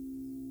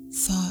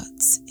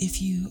thoughts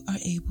if you are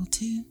able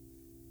to.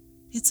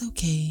 It's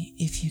okay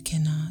if you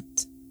cannot.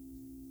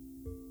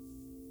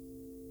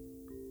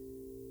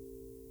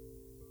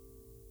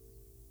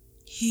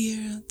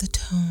 Hear the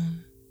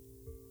tone.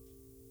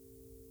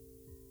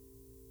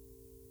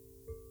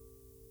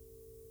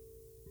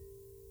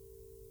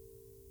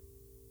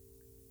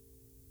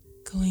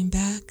 Going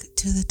back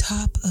to the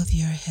top of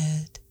your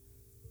head.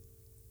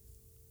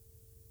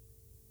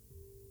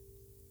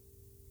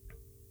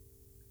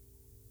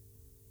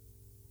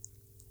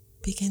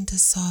 Begin to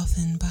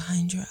soften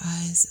behind your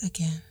eyes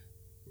again.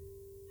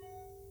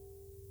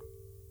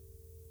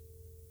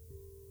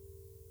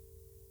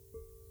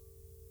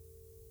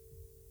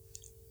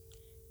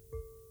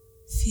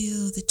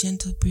 Feel the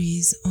gentle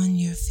breeze on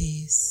your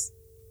face.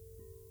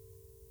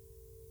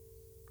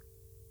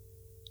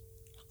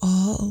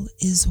 All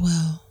is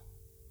well.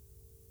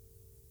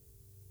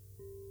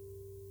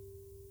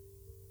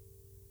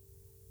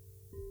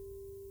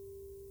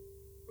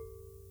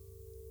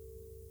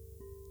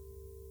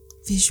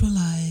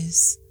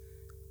 Visualize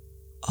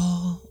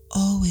all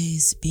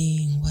always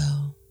being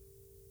well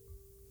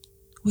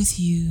with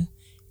you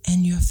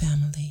and your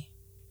family.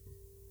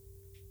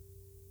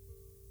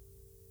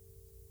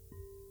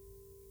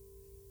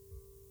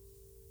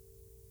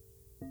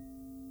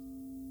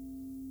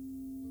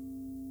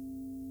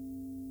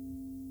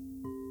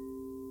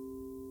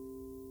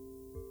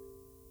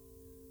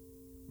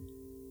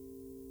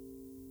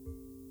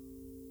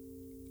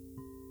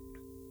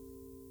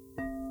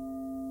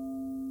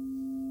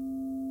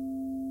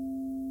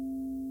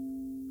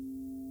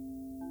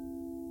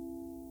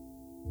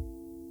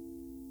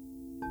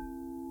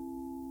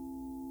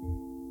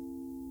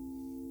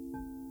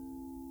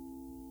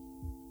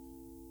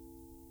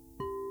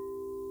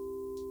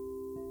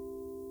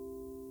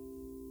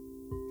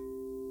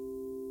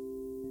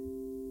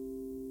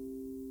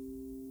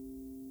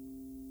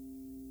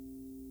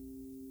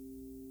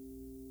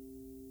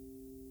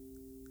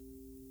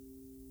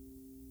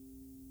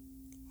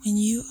 When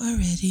you are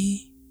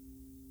ready,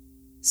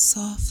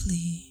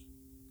 softly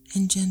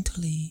and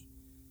gently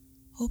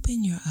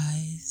open your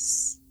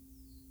eyes.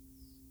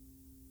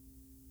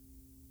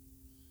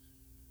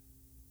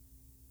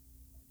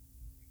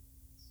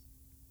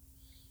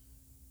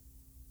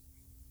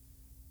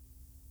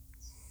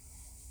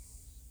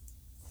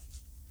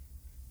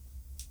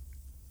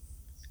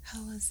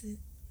 How was it?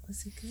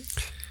 Was it good?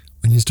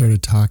 When you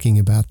started talking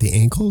about the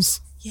ankles,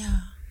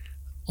 Yeah.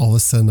 all of a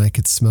sudden I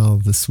could smell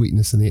the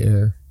sweetness in the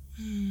air.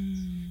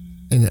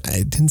 And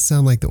it didn't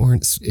sound like the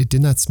orange. It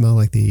did not smell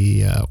like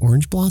the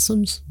orange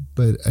blossoms,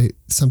 but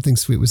something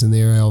sweet was in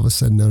the air. I all of a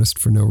sudden noticed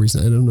for no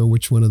reason. I don't know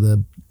which one of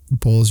the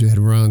bowls you had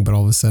rung, but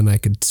all of a sudden I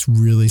could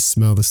really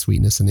smell the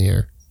sweetness in the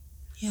air.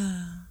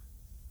 Yeah.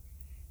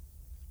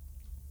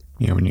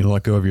 Yeah, when you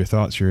let go of your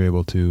thoughts, you're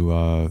able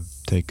to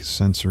take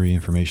sensory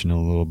information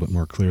a little bit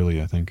more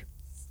clearly, I think.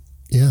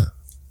 Yeah.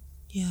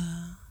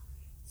 Yeah.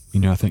 You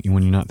know, I think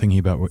when you're not thinking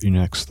about what your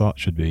next thought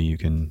should be, you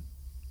can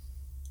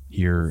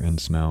hear and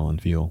smell and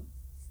feel.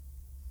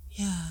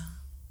 Yeah.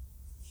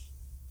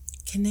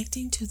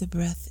 Connecting to the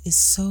breath is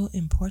so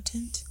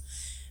important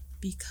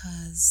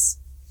because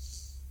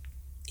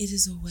it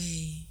is a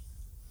way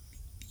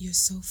you're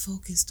so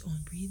focused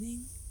on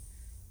breathing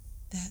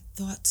that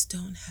thoughts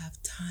don't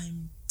have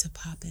time to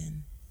pop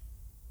in.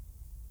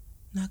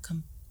 Not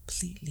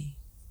completely.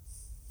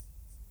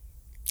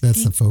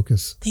 That's the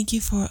focus. Thank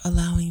you for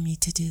allowing me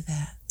to do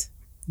that.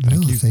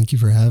 Thank you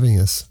for having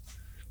us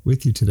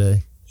with you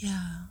today.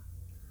 Yeah.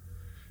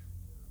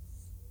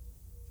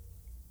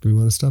 Do we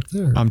want to stop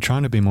there? I'm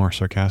trying to be more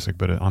sarcastic,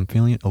 but I'm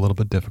feeling it a little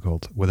bit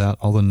difficult without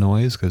all the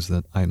noise, because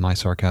my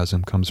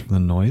sarcasm comes from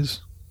the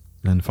noise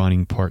and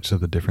finding parts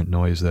of the different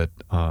noise that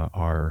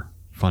are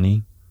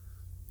funny.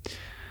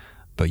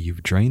 But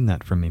you've drained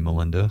that from me,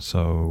 Melinda,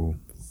 so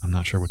I'm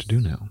not sure what to do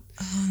now.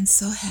 Oh, I'm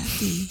so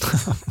happy.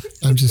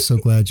 I'm just so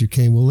glad you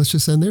came. Well, let's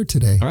just end there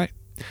today. All right.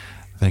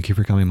 Thank you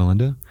for coming,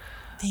 Melinda.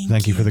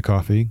 Thank you for the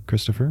coffee,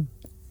 Christopher.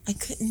 I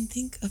couldn't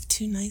think of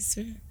two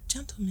nicer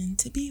gentlemen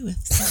to be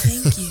with, so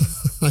thank you.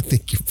 I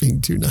think you're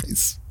being too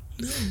nice.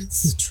 No,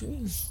 it's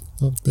true.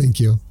 Oh, thank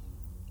you.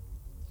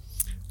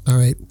 All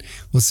right.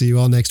 We'll see you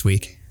all next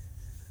week.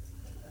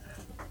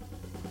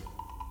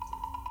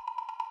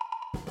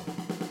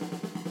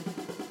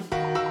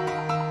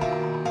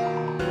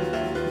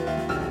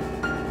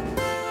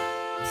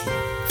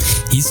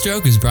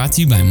 Heatstroke is brought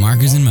to you by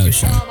Markers in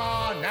Motion.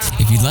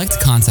 If you'd like to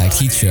contact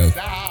Heatstroke,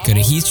 go to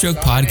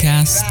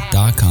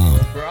heatstrokepodcast.com.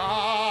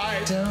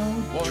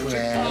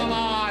 Come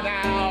on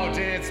out,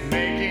 it's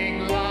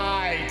making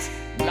light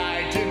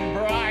and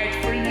bright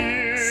for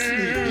you.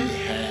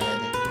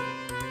 Sleepyhead.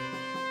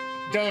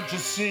 Don't you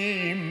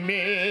see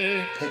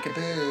me?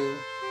 Peekaboo.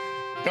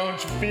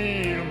 Don't you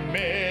feel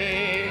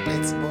me?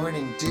 It's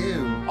morning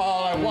dew.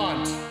 All I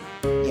want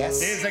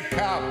Yes. is a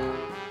cup,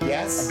 a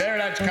Yes. very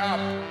large cup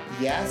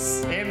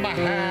Yes. in my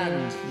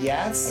hand. A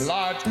Yes.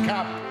 large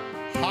cup,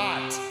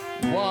 hot,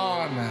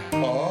 warm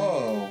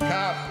Oh.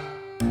 cup.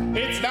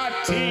 It's not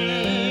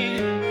tea.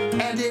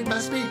 And it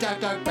must be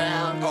dark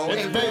brown. Oh,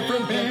 it went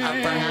from pink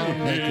up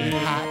brown. Make it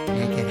hot,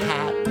 make it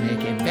hot,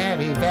 make it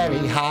very,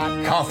 very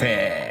hot.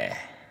 Coffee.